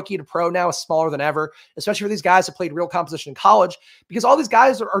from rookie to pro now is smaller than ever, especially for these guys that played real competition in college, because all these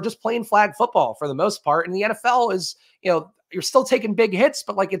guys are just playing flag football for the most part. And the NFL is, you're still taking big hits,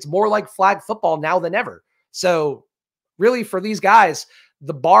 but it's more like flag football now than ever. So really for these guys,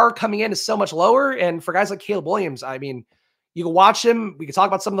 the bar coming in is so much lower. And for guys like Caleb Williams, I mean, you can watch him. We can talk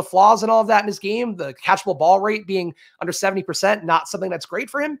about some of the flaws and all of that in his game. The catchable ball rate being under 70%, not something that's great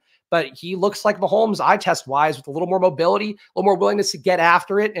for him, but he looks like Mahomes eye test wise with a little more mobility, a little more willingness to get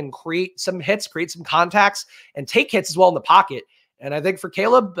after it and create some hits, create some contacts, and take hits as well in the pocket. And I think for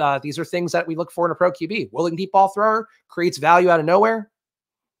Caleb, these are things that we look for in a pro QB. Willing deep ball thrower, creates value out of nowhere.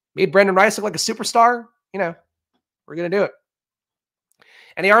 Made Brandon Rice look like a superstar. We're going to do it.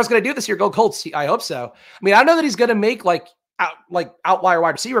 And they are going to do this year. Go Colts. I hope so. I mean, I don't know that he's going to make outlier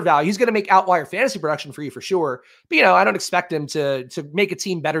wide receiver value. He's going to make outlier fantasy production for you for sure. But, I don't expect him to make a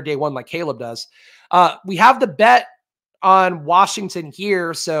team better day one like Caleb does. We have the bet on Washington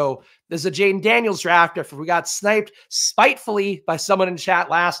here. So there's a Jaden Daniels draft after we got sniped spitefully by someone in chat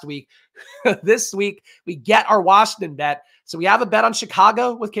last week. This week, we get our Washington bet. So we have a bet on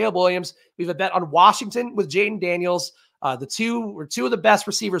Chicago with Caleb Williams. We have a bet on Washington with Jaden Daniels. The two of the best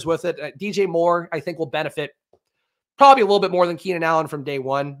receivers with it. DJ Moore, I think, will benefit probably a little bit more than Keenan Allen from day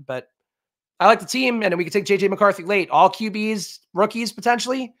one, but I like the team, and then we can take JJ McCarthy late. All QBs, rookies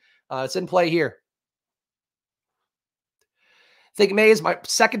potentially. It's in play here. I think May is my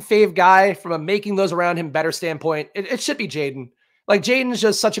second fave guy from a making those around him better standpoint. It should be Jaden. Jaden is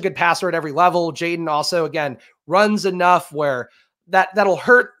just such a good passer at every level. Jaden also, again, runs enough where that'll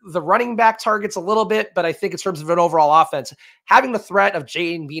hurt the running back targets a little bit, but I think in terms of an overall offense, having the threat of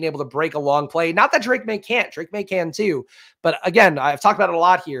Jaden being able to break a long play, not that Drake May can't. Drake May can too. But again, I've talked about it a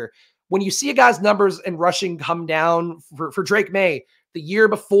lot here. When you see a guy's numbers in rushing come down for Drake May, the year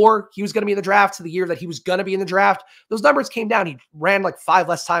before he was going to be in the draft to the year that he was going to be in the draft, those numbers came down. He ran 5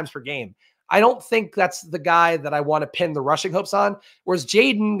 less times per game. I don't think that's the guy that I want to pin the rushing hopes on. Whereas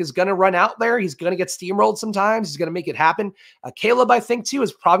Jaden is going to run out there. He's going to get steamrolled sometimes. He's going to make it happen. Caleb, I think, too,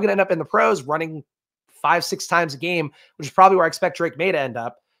 is probably going to end up in the pros running 5-6 times a game, which is probably where I expect Drake May to end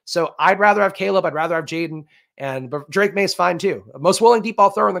up. So I'd rather have Caleb. I'd rather have Jaden. But Drake May is fine, too. Most willing deep ball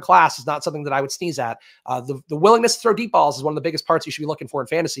thrower in the class is not something that I would sneeze at. The willingness to throw deep balls is one of the biggest parts you should be looking for in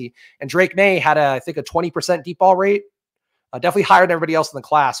fantasy. And Drake May had, I think, a 20% deep ball rate. Definitely higher than everybody else in the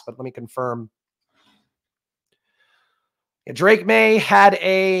class, but let me confirm. Yeah, Drake May had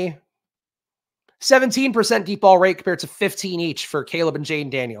a 17% deep ball rate compared to 15 each for Caleb and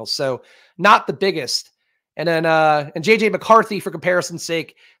Jaden Daniels. So not the biggest. And then and JJ McCarthy, for comparison's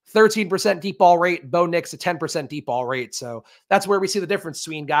sake, 13% deep ball rate, Bo Nix a 10% deep ball rate. So that's where we see the difference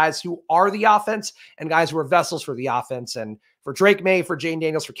between guys who are the offense and guys who are vessels for the offense. And for Drake May, for Jaden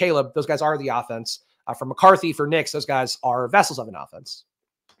Daniels, for Caleb, those guys are the offense. For McCarthy, for Nix, those guys are vessels of an offense.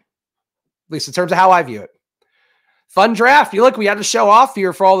 At least in terms of how I view it. Fun draft. You look, we had to show off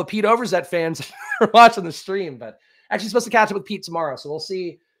here for all the Pete Overzet fans who are watching the stream, but actually supposed to catch up with Pete tomorrow. So we'll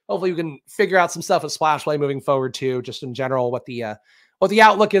see. Hopefully we can figure out some stuff with Splash Play moving forward too, just in general, what the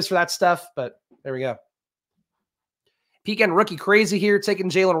outlook is for that stuff. But there we go. Pete getting rookie crazy here, taking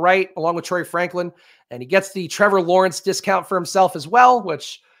Jalen Wright along with Troy Franklin, and he gets the Trevor Lawrence discount for himself as well,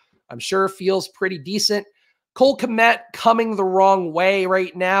 which I'm sure feels pretty decent. Cole Kmet coming the wrong way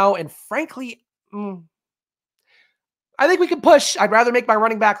right now. And frankly, I think we can push. I'd rather make my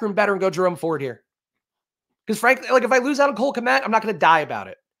running back room better and go Jerome Ford here. Because frankly, if I lose out on Cole Kmet, I'm not going to die about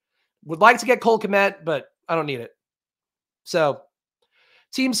it. Would like to get Cole Kmet, but I don't need it. So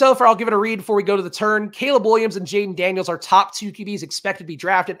Team so far, I'll give it a read before we go to the turn. Caleb Williams and Jaden Daniels are top 2 QBs expected to be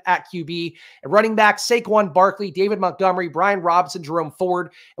drafted at QB. And running back, Saquon Barkley, David Montgomery, Brian Robinson, Jerome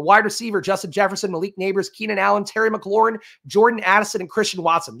Ford. And wide receiver, Justin Jefferson, Malik Neighbors, Keenan Allen, Terry McLaurin, Jordan Addison, and Christian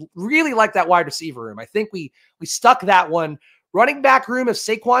Watson. Really like that wide receiver room. I think we stuck that one. Running back room, if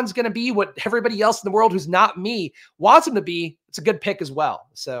Saquon's going to be what everybody else in the world who's not me wants him to be, it's a good pick as well.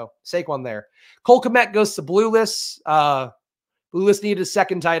 So Saquon there. Cole Kmet goes to Blue List. Blue List needed a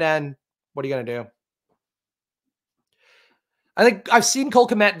second tight end. What are you going to do? I think I've seen Cole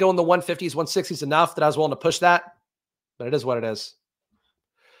Kmet go in the 150s, 160s enough that I was willing to push that, but it is what it is.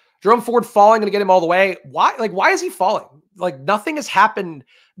 Jerome Ford falling, going to get him all the way. Why? Like, why is he falling? Like, nothing has happened.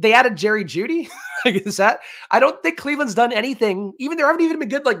 They added Jerry Jeudy. Is that? I don't think Cleveland's done anything. Even there haven't even been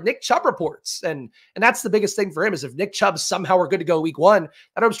good like Nick Chubb reports, and that's the biggest thing for him is if Nick Chubb somehow are good to go week 1,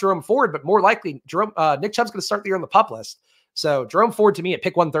 that helps Jerome Ford, but more likely Nick Chubb's going to start the year on the PUP list. So Jerome Ford to me at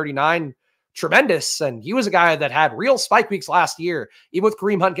pick 139, tremendous. And he was a guy that had real spike weeks last year, even with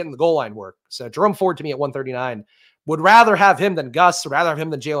Kareem Hunt getting the goal line work. So Jerome Ford to me at 139, would rather have him than Gus, would rather have him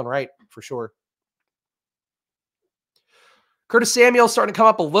than Jalen Wright for sure. Curtis Samuel starting to come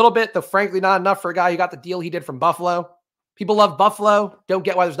up a little bit, though frankly not enough for a guy who got the deal he did from Buffalo. People love Buffalo. Don't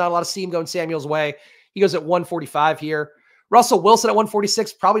get why there's not a lot of steam going Samuel's way. He goes at 145 here. Russell Wilson at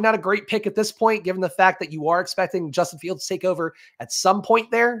 146, probably not a great pick at this point, given the fact that you are expecting Justin Fields to take over at some point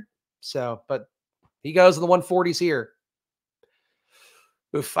there. So, but he goes in the 140s here.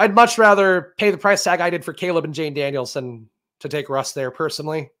 Oof, I'd much rather pay the price tag I did for Caleb and Jane Daniels than to take Russ there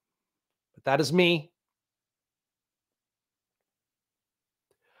personally. But that is me.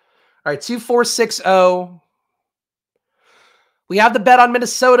 All right, 2460. We have the bet on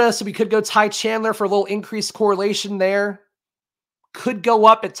Minnesota, so we could go Ty Chandler for a little increased correlation there. Could go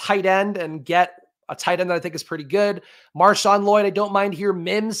up at tight end and get a tight end that I think is pretty good. Marshawn Lloyd, I don't mind here.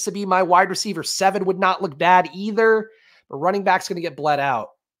 Mims to be my wide receiver 7 would not look bad either. But running back's going to get bled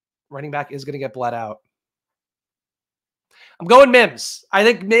out. Running back is going to get bled out. I'm going Mims. I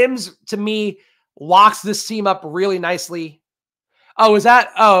think Mims, to me, locks this team up really nicely. Oh, is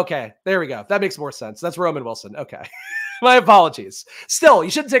that? Oh, okay. There we go. That makes more sense. That's Roman Wilson. Okay. My apologies. Still,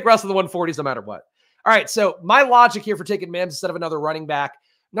 you shouldn't take Russ in the 140s no matter what. All right, so my logic here for taking Mims instead of another running back.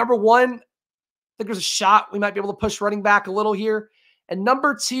 Number 1, I think there's a shot we might be able to push running back a little here. And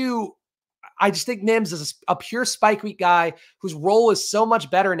number 2, I just think Mims is a pure spike week guy whose role is so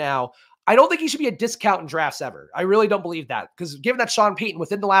much better now. I don't think he should be a discount in drafts ever. I really don't believe that because given that Sean Payton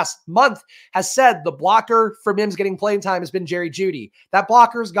within the last month has said the blocker for Mims getting playing time has been Jerry Jeudy. That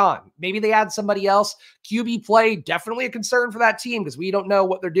blocker is gone. Maybe they add somebody else. QB play, definitely a concern for that team because we don't know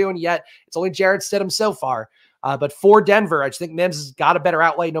what they're doing yet. It's only Jared Stidham so far. But for Denver, I just think Mims has got a better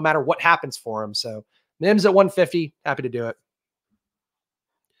outlay no matter what happens for him. So Mims at 150, happy to do it.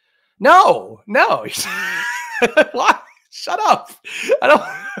 No. What? Shut up.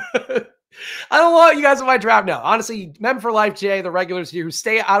 I don't want you guys in my draft now. Honestly, men for life, Jay, the regulars here who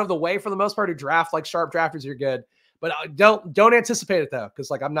stay out of the way for the most part, who draft like sharp drafters, you're good. But don't anticipate it though, because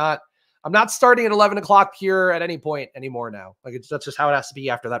like I'm not starting at 11 o'clock pure at any point anymore now. Like that's just how it has to be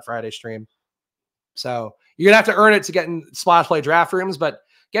after that Friday stream. So you're gonna have to earn it to get in Splash Play draft rooms. But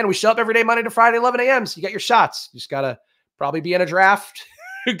again, we show up every day, Monday to Friday, 11 a.m. So you get your shots. You just gotta probably be in a draft.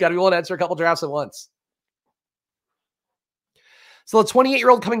 You gotta be willing to answer a couple drafts at once. So the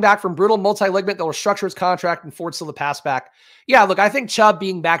 28-year-old coming back from brutal multi-ligament that will restructure his contract and Ford still the pass back. Yeah, look, I think Chubb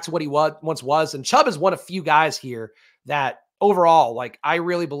being back to what he once was, and Chubb is one of few guys here that overall, like, I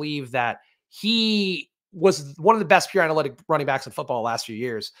really believe that he was one of the best pure analytic running backs in football the last few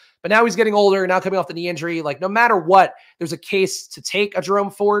years. But now he's getting older, now coming off the knee injury. Like, no matter what, there's a case to take a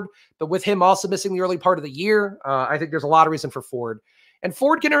Jerome Ford, but with him also missing the early part of the year, I think there's a lot of reason for Ford. And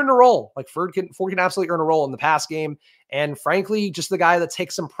Ford can earn a role. Like Ford can absolutely earn a role in the pass game. And frankly, just the guy that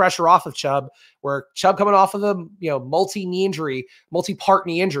takes some pressure off of Chubb, where Chubb coming off of the multi-part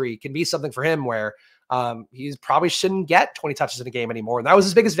knee injury can be something for him where he probably shouldn't get 20 touches in a game anymore. And that was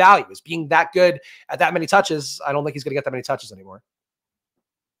his biggest value, is being that good at that many touches. I don't think he's going to get that many touches anymore.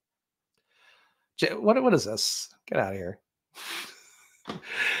 What is this? Get out of here.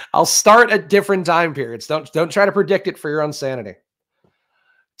 I'll start at different time periods. Don't try to predict it for your own sanity.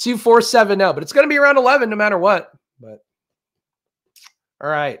 2470, but it's going to be around 11 no matter what. But all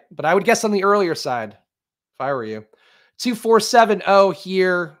right, but I would guess on the earlier side if I were you. 2470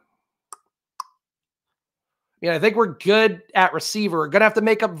 here. I think we're good at receiver. We're going to have to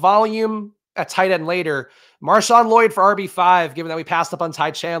make up volume at tight end later. Marshawn Lloyd for RB5, given that we passed up on Ty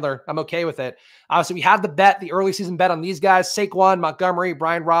Chandler. I'm okay with it. Obviously, we have the early season bet on these guys: Saquon, Montgomery,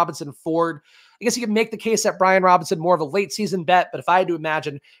 Brian Robinson, Ford. I guess you can make the case that Brian Robinson more of a late season bet, but if I had to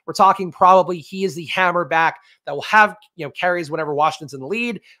imagine, we're talking probably he is the hammer back that will have, carries whenever Washington's in the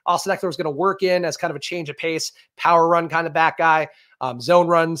lead. Austin Eckler is going to work in as kind of a change of pace, power run kind of back guy. Zone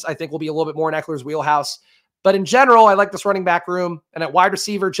runs, I think, will be a little bit more in Eckler's wheelhouse. But in general, I like this running back room. And at wide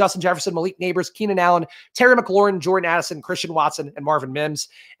receiver, Justin Jefferson, Malik Neighbors, Keenan Allen, Terry McLaurin, Jordan Addison, Christian Watson, and Marvin Mims.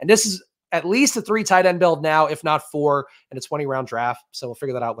 And this is at least a 3 tight end build now, if not 4, in a 20-round draft. So we'll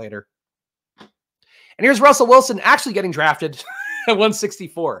figure that out later. And here's Russell Wilson actually getting drafted at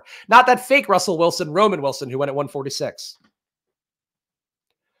 164. Not that fake Russell Wilson, Roman Wilson, who went at 146.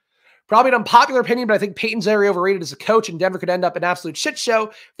 Probably an unpopular opinion, but I think Peyton's very overrated as a coach, and Denver could end up an absolute shit show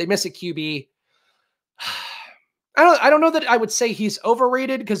if they miss a QB. I don't know that I would say he's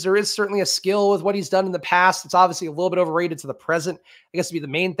overrated, because there is certainly a skill with what he's done in the past. It's obviously a little bit overrated to the present, I guess, to be the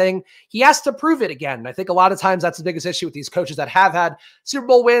main thing. He has to prove it again. I think a lot of times that's the biggest issue with these coaches that have had Super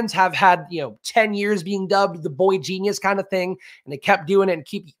Bowl wins, have had, 10 years being dubbed the boy genius kind of thing. And they kept doing it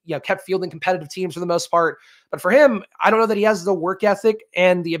and kept fielding competitive teams for the most part. But for him, I don't know that he has the work ethic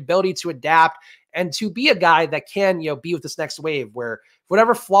and the ability to adapt and to be a guy that can, be with this next wave, where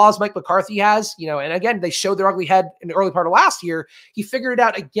whatever flaws Mike McCarthy has, and again, they showed their ugly head in the early part of last year. He figured it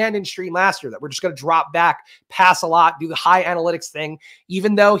out again in stream last year that we're just going to drop back, pass a lot, do the high analytics thing,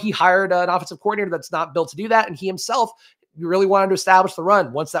 even though he hired an offensive coordinator that's not built to do that. And he himself really wanted to establish the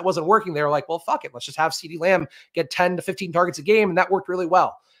run. Once that wasn't working, they were like, well, fuck it. Let's just have CeeDee Lamb get 10 to 15 targets a game. And that worked really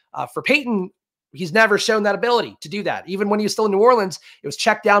well. For Peyton, he's never shown that ability to do that. Even when he was still in New Orleans, it was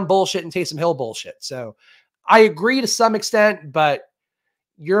check down bullshit and Taysom Hill bullshit. So I agree to some extent, but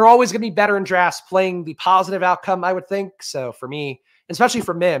you're always going to be better in drafts playing the positive outcome, I would think. So for me, especially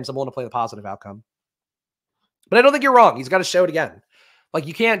for Mims, I'm willing to play the positive outcome. But I don't think you're wrong. He's got to show it again. Like,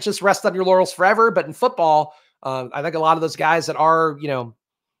 you can't just rest on your laurels forever. But in football, I think a lot of those guys that are,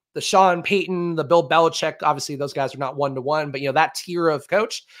 the Sean Payton, the Bill Belichick, obviously those guys are not one-to-one, but that tier of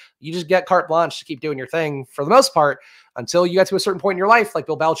coach, you just get carte blanche to keep doing your thing for the most part until you get to a certain point in your life, like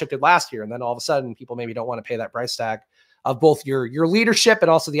Bill Belichick did last year. And then all of a sudden people maybe don't want to pay that price tag of both your leadership and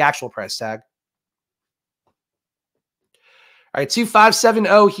also the actual price tag. All right,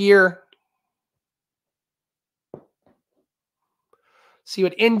 2570 here. See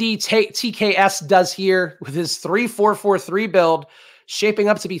what Indy TKS does here with his 3-4-4-3 build, shaping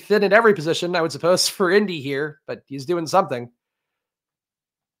up to be thin at every position, I would suppose, for Indy here, but he's doing something.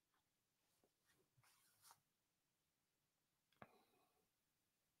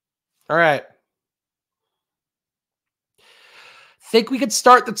 All right. Think we could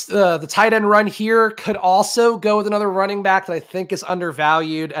start the tight end run here. Could also go with another running back that I think is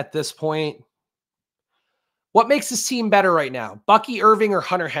undervalued at this point. What makes this team better right now? Bucky Irving or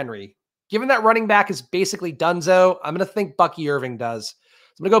Hunter Henry? Given that running back is basically donezo, I'm going to think Bucky Irving does. So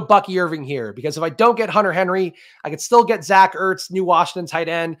I'm going to go Bucky Irving here, because if I don't get Hunter Henry, I could still get Zach Ertz, new Washington tight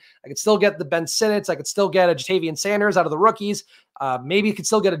end. I could still get the Ben Sinnott. I could still get a Jatavian Sanders out of the rookies. Maybe you could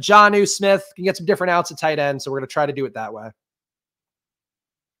still get a Jonnu Smith. You can get some different outs at tight end. So we're going to try to do it that way.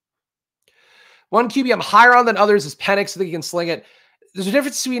 One QB I'm higher on than others is Penix. I think he can sling it. There's a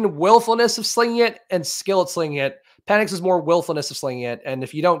difference between willfulness of slinging it and skill at slinging it. Penix is more willfulness of slinging it. And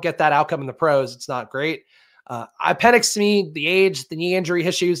if you don't get that outcome in the pros, it's not great. Penix, to me, the age, the knee injury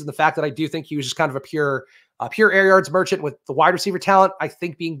issues, and the fact that I do think he was just kind of a pure air yards merchant with the wide receiver talent, I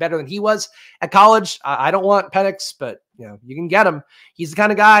think being better than he was at college. I don't want Penix, but you can get him. He's the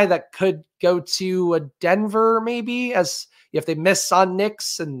kind of guy that could go to a Denver maybe, as if they miss on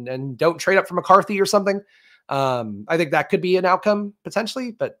Knicks and don't trade up for McCarthy or something. I think that could be an outcome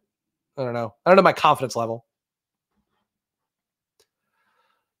potentially, but I don't know. I don't know my confidence level.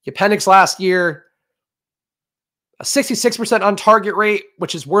 Penix last year, a 66% on target rate,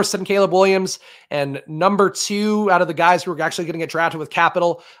 which is worse than Caleb Williams, and number 2 out of the guys who are actually going to get drafted with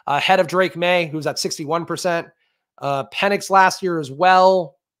capital, ahead of Drake May, who's at 61%. Penix last year as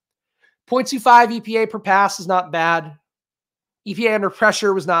well. 0.25 EPA per pass is not bad. EPA under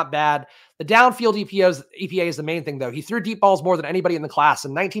pressure was not bad. The downfield EPA is the main thing, though. He threw deep balls more than anybody in the class, a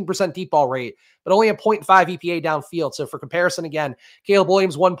 19% deep ball rate, but only a 0.5 EPA downfield. So for comparison, again, Caleb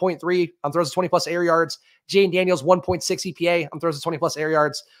Williams, 1.3 on throws of 20-plus air yards. Jane Daniels, 1.6 EPA on throws of 20-plus air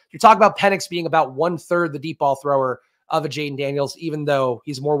yards. You're talking about Penix being about 1/3 the deep ball thrower of a Jane Daniels, even though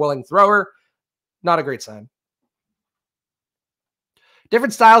he's a more willing thrower. Not a great sign.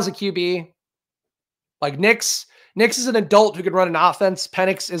 Different styles of QB. Like Nix is an adult who can run an offense.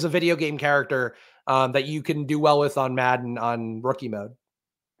 Penix is a video game character that you can do well with on Madden on rookie mode.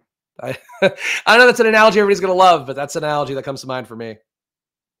 I know that's an analogy everybody's going to love, but that's an analogy that comes to mind for me.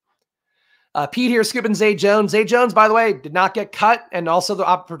 Pete here scooping Zay Jones. Zay Jones, by the way, did not get cut, and also the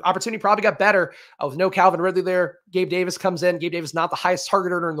opportunity probably got better with no Calvin Ridley there. Gabe Davis comes in. Gabe Davis not the highest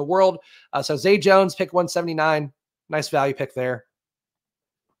target earner in the world. So Zay Jones, pick 179. Nice value pick there.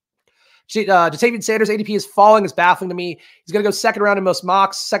 Jatavian Sanders, ADP is falling, is baffling to me. He's going to go second round in most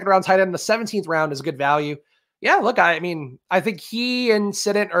mocks. Second round tight end in the 17th round is a good value. Yeah, look, I mean, I think he and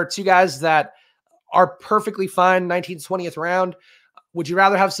Sidant are two guys that are perfectly fine 19th, 20th round. Would you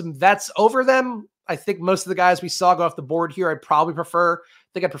rather have some vets over them? I think most of the guys we saw go off the board here, I'd probably prefer. I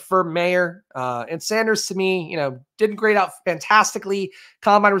think I'd prefer Mayer. And Sanders, to me, didn't grade out fantastically.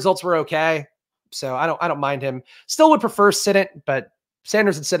 Combine results were okay. So I don't mind him. Still would prefer Sidant, but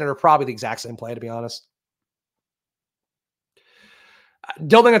Sanders and Sidant are probably the exact same play, to be honest.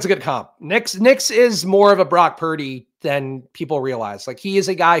 Don't think that's a good comp. Nix is more of a Brock Purdy than people realize. Like, he is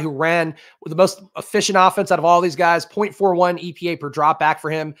a guy who ran with the most efficient offense out of all these guys. 0.41 EPA per drop back for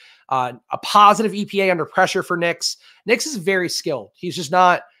him. A positive EPA under pressure for Nix. Nix is very skilled. He's just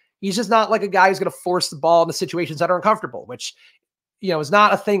not like a guy who's going to force the ball into situations that are uncomfortable, which is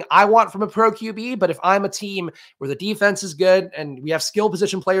not a thing I want from a pro QB. But if I'm a team where the defense is good and we have skill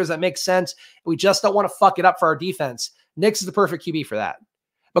position players that make sense, we just don't want to fuck it up for our defense, Nix is the perfect QB for that.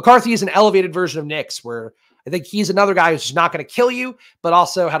 McCarthy is an elevated version of Nix, where I think he's another guy who's just not going to kill you, but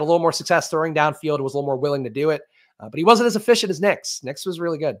also had a little more success throwing downfield, was a little more willing to do it. But he wasn't as efficient as Nix. Nix was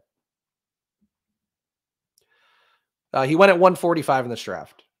really good. He went at 145 in this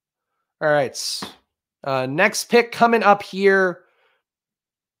draft. All right. Next pick coming up here.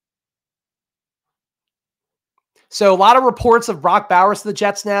 So a lot of reports of Brock Bowers to the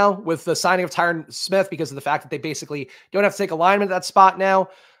Jets now with the signing of Tyron Smith because of the fact that they basically don't have to take alignment at that spot now.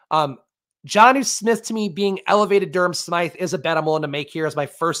 Jonnu Smith, to me, being elevated Durham Smythe is a bet I'm willing to make here as my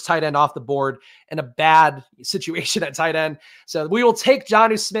first tight end off the board in a bad situation at tight end. So we will take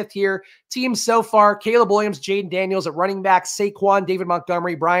Jonnu Smith here. Team so far: Caleb Williams, Jaden Daniels at running back, Saquon, David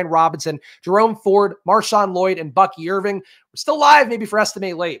Montgomery, Brian Robinson, Jerome Ford, Marshawn Lloyd, and Bucky Irving. We're still live maybe for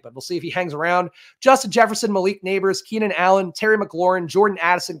estimate late, but we'll see if he hangs around. Justin Jefferson, Malik Neighbors, Keenan Allen, Terry McLaurin, Jordan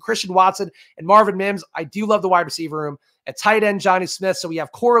Addison, Christian Watson, and Marvin Mims. I do love the wide receiver room. At tight end, Jonnu Smith. So we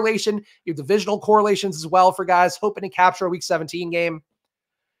have correlation. We have divisional correlations as well for guys hoping to capture a Week 17 game.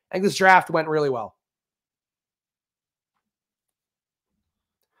 I think this draft went really well.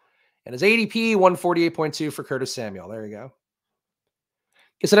 And his ADP, 148.2 for Curtis Samuel. There you go.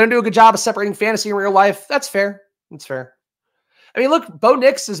 Guess I don't do a good job of separating fantasy and real life. That's fair. That's fair. I mean, look, Bo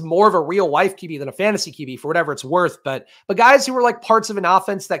Nix is more of a real life QB than a fantasy QB for whatever it's worth. But guys who are like parts of an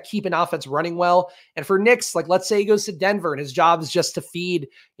offense that keep an offense running well. And for Nix, like, let's say he goes to Denver and his job is just to feed,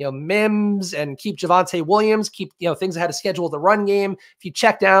 Mims and keep Javonte Williams, keep, things ahead of schedule of the run game. If you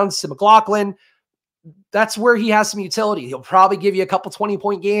check down to McLaughlin, that's where he has some utility. He'll probably give you a couple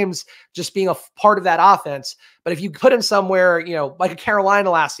 20-point games just being a part of that offense. But if you put him somewhere, like a Carolina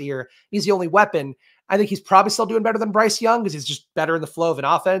last year, he's the only weapon. I think he's probably still doing better than Bryce Young because he's just better in the flow of an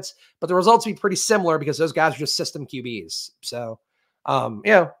offense. But the results will be pretty similar because those guys are just system QBs. So,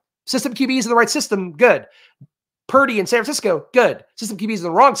 system QBs in the right system, good. Purdy in San Francisco, good. System QBs in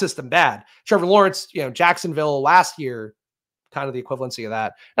the wrong system, bad. Trevor Lawrence, Jacksonville last year, kind of the equivalency of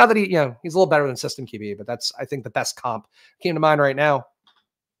that. Not that he's a little better than system QB, but that's, I think, the best comp came to mind right now.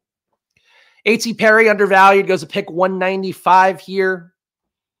 A.T. Perry, undervalued, goes to pick 195 here.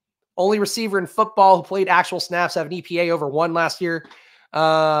 Only receiver in football who played actual snaps, have an EPA over 1 last year.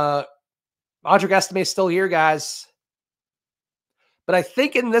 Audric Estime is still here, guys. But I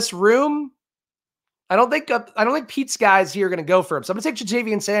think in this room, I don't think Pete's guys here are going to go for him. So I'm going to take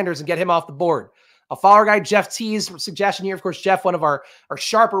Jatavian Sanders and get him off the board. I'll follow our guy Jeff T's suggestion here. Of course, Jeff, one of our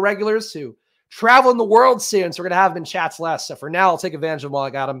sharper regulars who travel in the world soon, so we're going to have him in chats less. So for now, I'll take advantage of him while I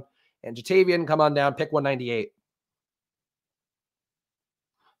got him. And Jatavian, come on down, pick 198.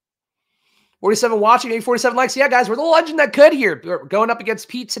 47 watching, maybe 47 likes. Yeah, guys, we're the legend that could here. We're going up against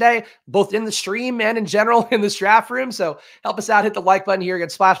Pete today, both in the stream and in general in this draft room. So help us out. Hit the like button here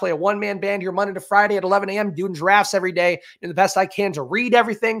against Splash Play, a one-man band here Monday to Friday at 11 a.m. doing drafts every day. Doing the best I can to read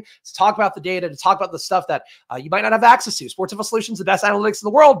everything, to talk about the data, to talk about the stuff that you might not have access to. Sports Info Solutions, the best analytics in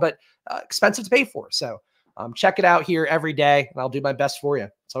the world, but expensive to pay for. So check it out here every day, and I'll do my best for you.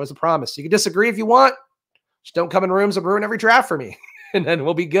 It's always a promise. You can disagree if you want. Just don't come in rooms and ruin every draft for me, and then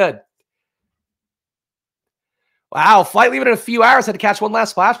we'll be good. Wow, flight leaving in a few hours. Had to catch one last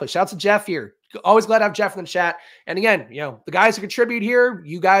Splash Play. Shout out to Jeff here. Always glad to have Jeff in the chat. And again, the guys who contribute here,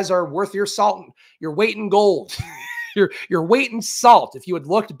 you guys are worth your salt, your weight in gold, your weight in salt. If you had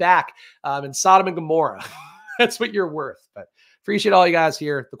looked back in Sodom and Gomorrah, that's what you're worth. But appreciate all you guys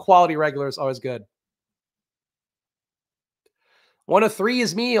here. The quality regular is always good. 103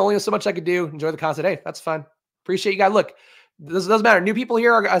 is me. Only so much I could do. Enjoy the content. Hey, that's fine. Appreciate you guys. Look, this doesn't matter. New people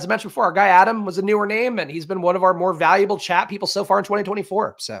here, as I mentioned before, our guy Adam was a newer name, and he's been one of our more valuable chat people so far in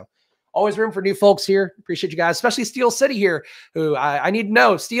 2024. So always room for new folks here. Appreciate you guys, especially Steel City here, who I need to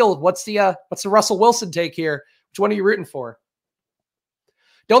know. Steel, what's the Russell Wilson take here? Which one are you rooting for?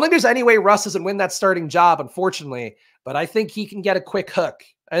 Don't think there's any way Russ doesn't win that starting job, unfortunately, but I think he can get a quick hook.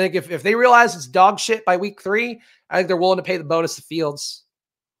 I think if they realize it's dog shit by week 3, I think they're willing to pay the bonus to Fields.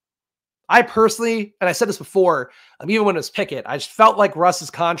 I personally, and I said this before, even when it was Pickett, I just felt like Russ's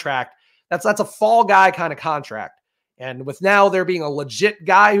contract, that's a fall guy kind of contract. And with now there being a legit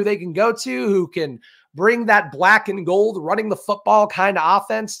guy who they can go to, who can bring that black and gold running the football kind of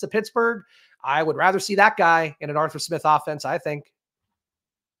offense to Pittsburgh, I would rather see that guy in an Arthur Smith offense, I think.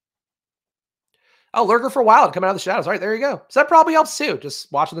 Oh, Lurker for Wild coming out of the shadows. All right, there you go. So that probably helps too.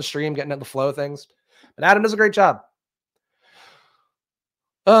 Just watching the stream, getting into the flow of things. But Adam does a great job.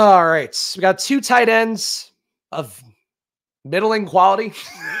 All right. So we got 2 tight ends of middling quality,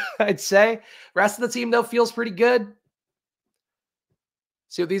 I'd say. Rest of the team, though, feels pretty good.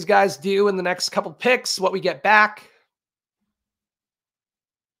 See what these guys do in the next couple picks, what we get back.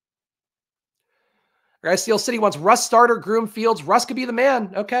 Guys, Steel City wants Russ starter, Groom Fields. Russ could be the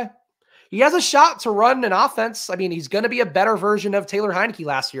man. Okay. He has a shot to run an offense. I mean, he's going to be a better version of Taylor Heineke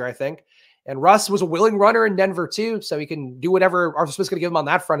last year, I think. And Russ was a willing runner in Denver too, so he can do whatever Arthur Smith's going to give him on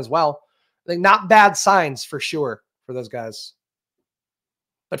that front as well. I think not bad signs for sure for those guys.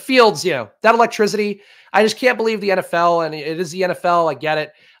 But Fields, that electricity, I just can't believe the NFL, and it is the NFL. I get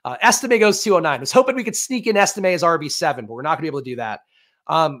it. Estime goes 209. I was hoping we could sneak in Estime as RB7, but we're not going to be able to do that.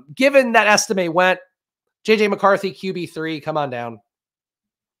 Given that Estime went, JJ McCarthy, QB3, come on down.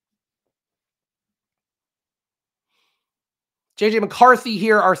 JJ McCarthy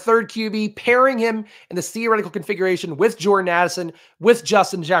here, our third QB, pairing him in this theoretical configuration with Jordan Addison, with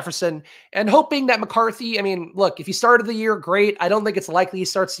Justin Jefferson, and hoping that McCarthy, I mean, look, if he started the year, great. I don't think it's likely he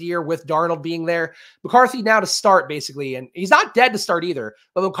starts the year with Darnold being there. McCarthy now to start, basically, and he's not dead to start either,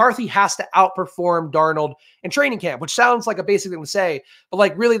 but McCarthy has to outperform Darnold in training camp, which sounds like a basic thing to say, but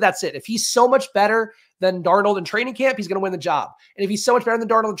like really that's it. If he's so much better than Darnold in training camp, he's going to win the job. And if he's so much better than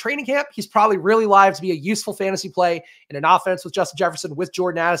Darnold in training camp, he's probably really live to be a useful fantasy play in an offense with Justin Jefferson, with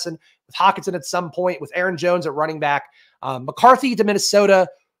Jordan Addison, with Hockenson at some point, with Aaron Jones at running back. McCarthy to Minnesota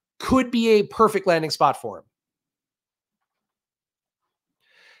could be a perfect landing spot for him.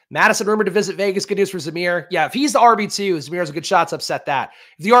 Madison rumored to visit Vegas. Good news for Zamir. Yeah, if he's the RB2, Zamir has a good shot to upset that.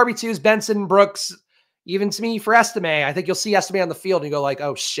 If the RB2 is Benson, Brooks, even to me for Estime, I think you'll see Estime on the field and you go like,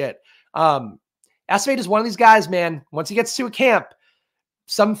 oh shit. Estime is one of these guys, man. Once he gets to a camp,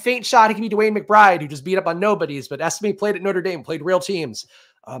 some faint shot, he can be Dwayne McBride, who just beat up on nobodies, but Estime played at Notre Dame, played real teams.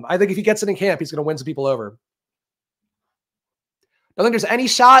 I think if he gets it in camp, he's going to win some people over. I don't think there's any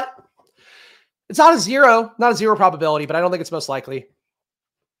shot. It's not a zero probability, but I don't think it's most likely.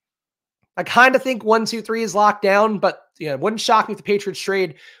 I kind of think 1, 2, 3 is locked down, but it wouldn't shock me if the Patriots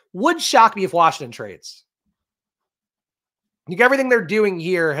trade. Would shock me if Washington trades. I think everything they're doing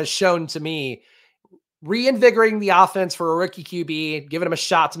here has shown to me reinvigorating the offense for a rookie QB, giving him a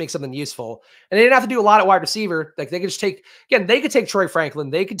shot to make something useful. And they didn't have to do a lot at wide receiver. Like they could just take, again, they could take Troy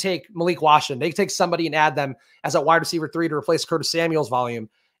Franklin. They could take Malik Washington. They could take somebody and add them as a wide receiver 3 to replace Curtis Samuel's volume.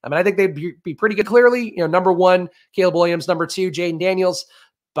 I mean, I think they'd be pretty good. Clearly, number 1, Caleb Williams, number 2, Jaden Daniels.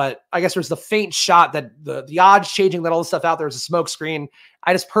 But I guess there's the faint shot that the odds changing that all this stuff out there is a smoke screen.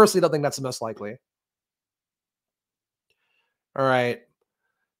 I just personally don't think that's the most likely. All right.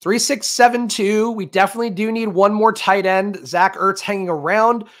 3672. We definitely do need one more tight end. Zach Ertz hanging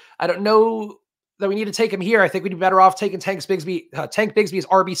around. I don't know that we need to take him here. I think we'd be better off taking Tank Bigsby as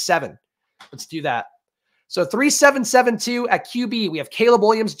RB7. Let's do that. So 3772 at QB, we have Caleb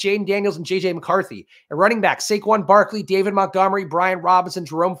Williams, Jaden Daniels, and JJ McCarthy. At running back, Saquon Barkley, David Montgomery, Brian Robinson,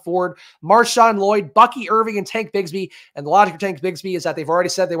 Jerome Ford, Marshawn Lloyd, Bucky Irving, and Tank Bigsby. And the logic for Tank Bigsby is that they've already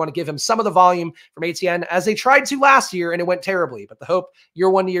said they want to give him some of the volume from ATN, as they tried to last year, and it went terribly. But the hope, year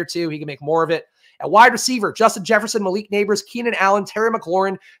 1 to year 2, he can make more of it. At wide receiver, Justin Jefferson, Malik Neighbors, Keenan Allen, Terry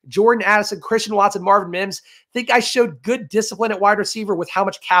McLaurin, Jordan Addison, Christian Watson, Marvin Mims. I think I showed good discipline at wide receiver with how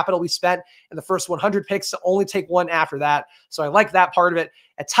much capital we spent in the first 100 picks to only take one after that. So I like that part of it.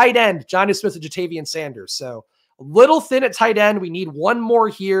 At tight end, Jonnu Smith and Jatavian Sanders. So a little thin at tight end. We need one more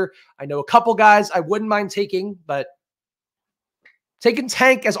here. I know a couple guys I wouldn't mind taking, but taking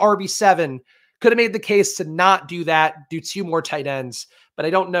Tank as RB7 could have made the case to not do that, do 2 more tight ends. But I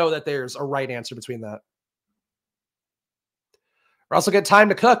don't know that there's a right answer between that. We're also get time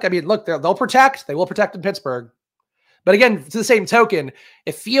to cook. I mean, look, they'll protect. They will protect in Pittsburgh. But again, to the same token,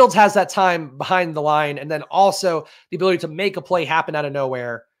 if Fields has that time behind the line and then also the ability to make a play happen out of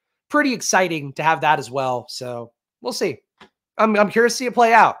nowhere, pretty exciting to have that as well. So we'll see. I'm curious to see it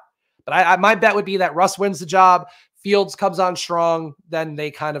play out. But my bet would be that Russ wins the job. Fields comes on strong. Then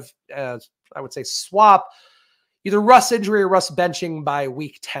they kind of, I would say, swap. Either Russ injury or Russ benching by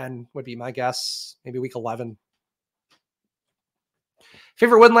week 10 would be my guess. Maybe week 11.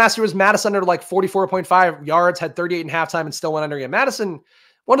 Favorite win last year was Madison under like 44.5 yards, had 38 in halftime and still went under. Yeah, Madison,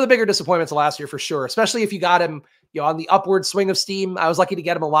 one of the bigger disappointments of last year for sure, especially if you got him on the upward swing of steam. I was lucky to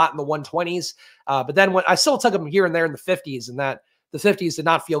get him a lot in the 120s. But then when I still took him here and there in the 50s, and that the 50s did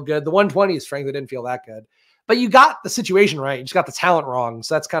not feel good. The 120s, frankly, didn't feel that good. But you got the situation right. You just got the talent wrong.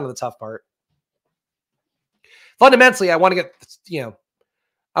 So that's kind of the tough part. Fundamentally, I want to get,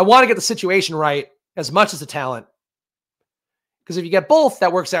 I want to get the situation right as much as the talent. Because if you get both,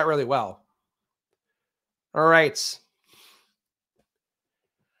 that works out really well. All right.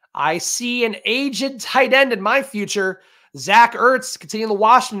 I see an aged tight end in my future. Zach Ertz, continuing the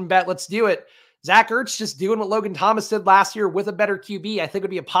Washington bet. Let's do it. Zach Ertz just doing what Logan Thomas did last year with a better QB, I think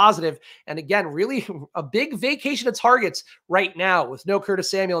would be a positive. And again, really a big vacation of targets right now with no Curtis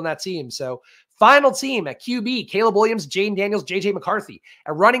Samuel in that team. So final team at QB, Caleb Williams, Jane Daniels, JJ McCarthy.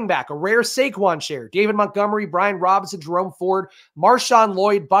 At running back, a rare Saquon share, David Montgomery, Brian Robinson, Jerome Ford, Marshawn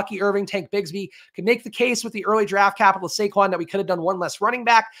Lloyd, Bucky Irving, Tank Bigsby. Can make the case with the early draft capital of Saquon that we could have done one less running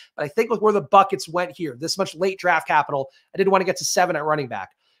back. But I think with where the buckets went here, this much late draft capital, I didn't want to get to 7 at running back.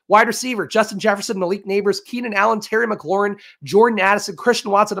 Wide receiver, Justin Jefferson, Malik Neighbors, Keenan Allen, Terry McLaurin, Jordan Addison, Christian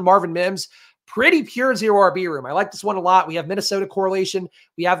Watson, and Marvin Mims. Pretty pure 0 RB room. I like this one a lot. We have Minnesota correlation.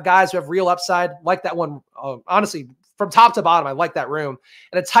 We have guys who have real upside. Like that one, honestly, from top to bottom, I like that room.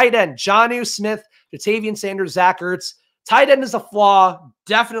 And a tight end, Jonnu Smith, Jatavian Sanders, Zach Ertz. Tight end is a flaw.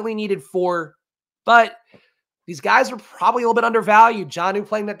 Definitely needed 4. But these guys are probably a little bit undervalued. Jonnu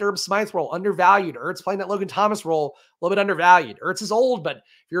playing that Durham Smythe role, undervalued. Ertz playing that Logan Thomas role, a little bit undervalued. Ertz is old, but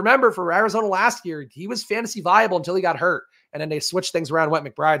if you remember for Arizona last year, he was fantasy viable until he got hurt. And then they switched things around, went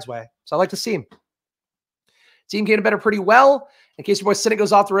McBride's way. So I like to see him. Team came better pretty well. In case your boy Cynic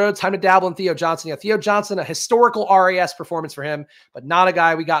goes off the road, time to dabble in Theo Johnson. Yeah, Theo Johnson, a historical RAS performance for him, but not a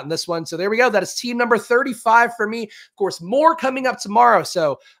guy we got in this one. So there we go. That is team number 35 for me. Of course, more coming up tomorrow.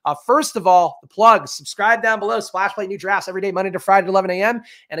 So first of all, the plugs. Subscribe down below. Splash Play new drafts every day, Monday to Friday at 11 a.m.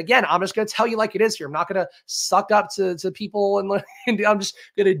 And again, I'm just going to tell you like it is here. I'm not going to suck up to people, and I'm just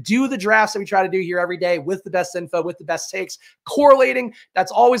going to do the drafts that we try to do here every day with the best info, with the best takes, correlating.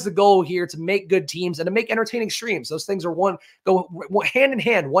 That's always the goal here, to make good teams and to make entertaining streams. Those things are go hand in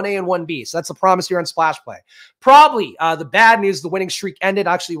hand, 1A and 1B. So that's the promise here on Splash Play. Probably the bad news, the winning streak ended.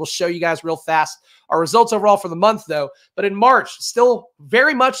 Actually, we'll show you guys real fast our results overall for the month, though. But in March, still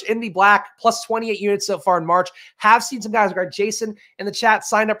very much in the black, plus 28 units so far in March. Have seen some guys. We got Jason in the chat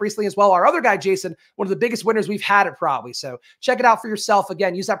signed up recently as well. Our other guy, Jason, one of the biggest winners we've had it probably. So check it out for yourself.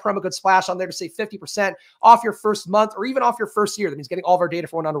 Again, use that promo code SPLASH on there to save 50% off your first month or even off your first year. That means getting all of our data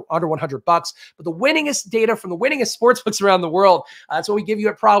for under $100. But the winningest data from the winningest sportsbooks around the world, that's what we give you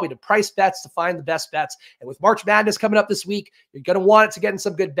at Probably, to price bets, to find the best bets. And with March Madness coming up this week, you're going to want it to get in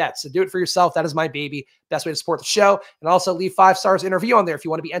some good bets. So do it for yourself. That is my baby. Best way to support the show. And also leave 5 stars interview on there if you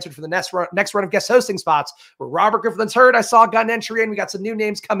want to be entered for the next run of guest hosting spots, where Robert Griffin's heard. I saw got an entry in. We got some new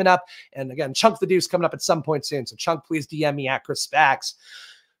names coming up. And again, Chunk the Deuce coming up at some point soon. So Chunk, please DM me at Chris Spags.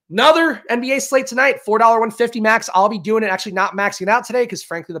 Another NBA slate tonight, $4 150 max. I'll be doing it, actually not maxing it out today because,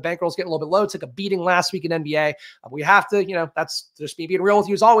 frankly, the bankroll's getting a little bit low. Took a beating last week in NBA. We have to, that's just me being real with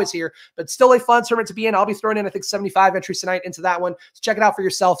you as always here, but still a fun tournament to be in. I'll be throwing in, I think, 75 entries tonight into that one. So check it out for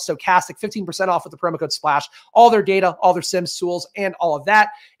yourself. Stochastic, 15% off with the promo code SPLASH. All their data, all their Sims tools, and all of that.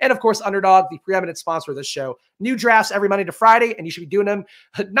 And, of course, Underdog, the preeminent sponsor of this show. New drafts every Monday to Friday, and you should be doing them,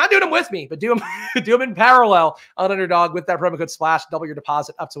 not doing them with me, but do them in parallel on Underdog with that promo code SPLASH. Double your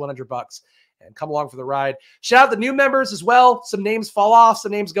deposit up to $100 and come along for the ride. Shout out the new members as well. Some names fall off,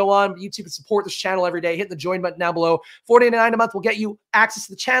 some names go on. YouTube can support this channel every day. Hit the join button down below. $49 a month will get you access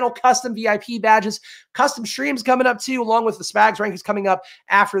to the channel, custom VIP badges, custom streams coming up too, along with the Spags rankings coming up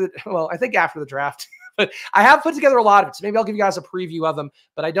after I think after the draft. But I have put together a lot of it, so maybe I'll give you guys a preview of them,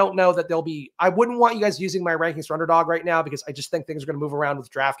 but I don't know that they'll be, I wouldn't want you guys using my rankings for Underdog right now because I just think things are going to move around with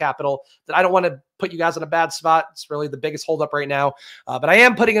draft capital, that I don't want to put you guys in a bad spot. It's really the biggest holdup right now. But I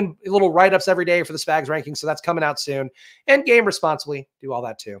am putting in little write-ups every day for the Spags rankings, so that's coming out soon. And game responsibly, do all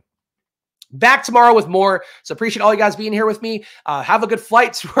that too. Back tomorrow with more. So appreciate all you guys being here with me. Have a good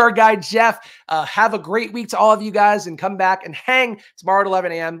flight to our guy, Jeff. Have a great week to all of you guys, and come back and hang tomorrow at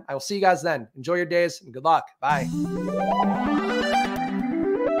 11 a.m. I will see you guys then. Enjoy your days and good luck. Bye.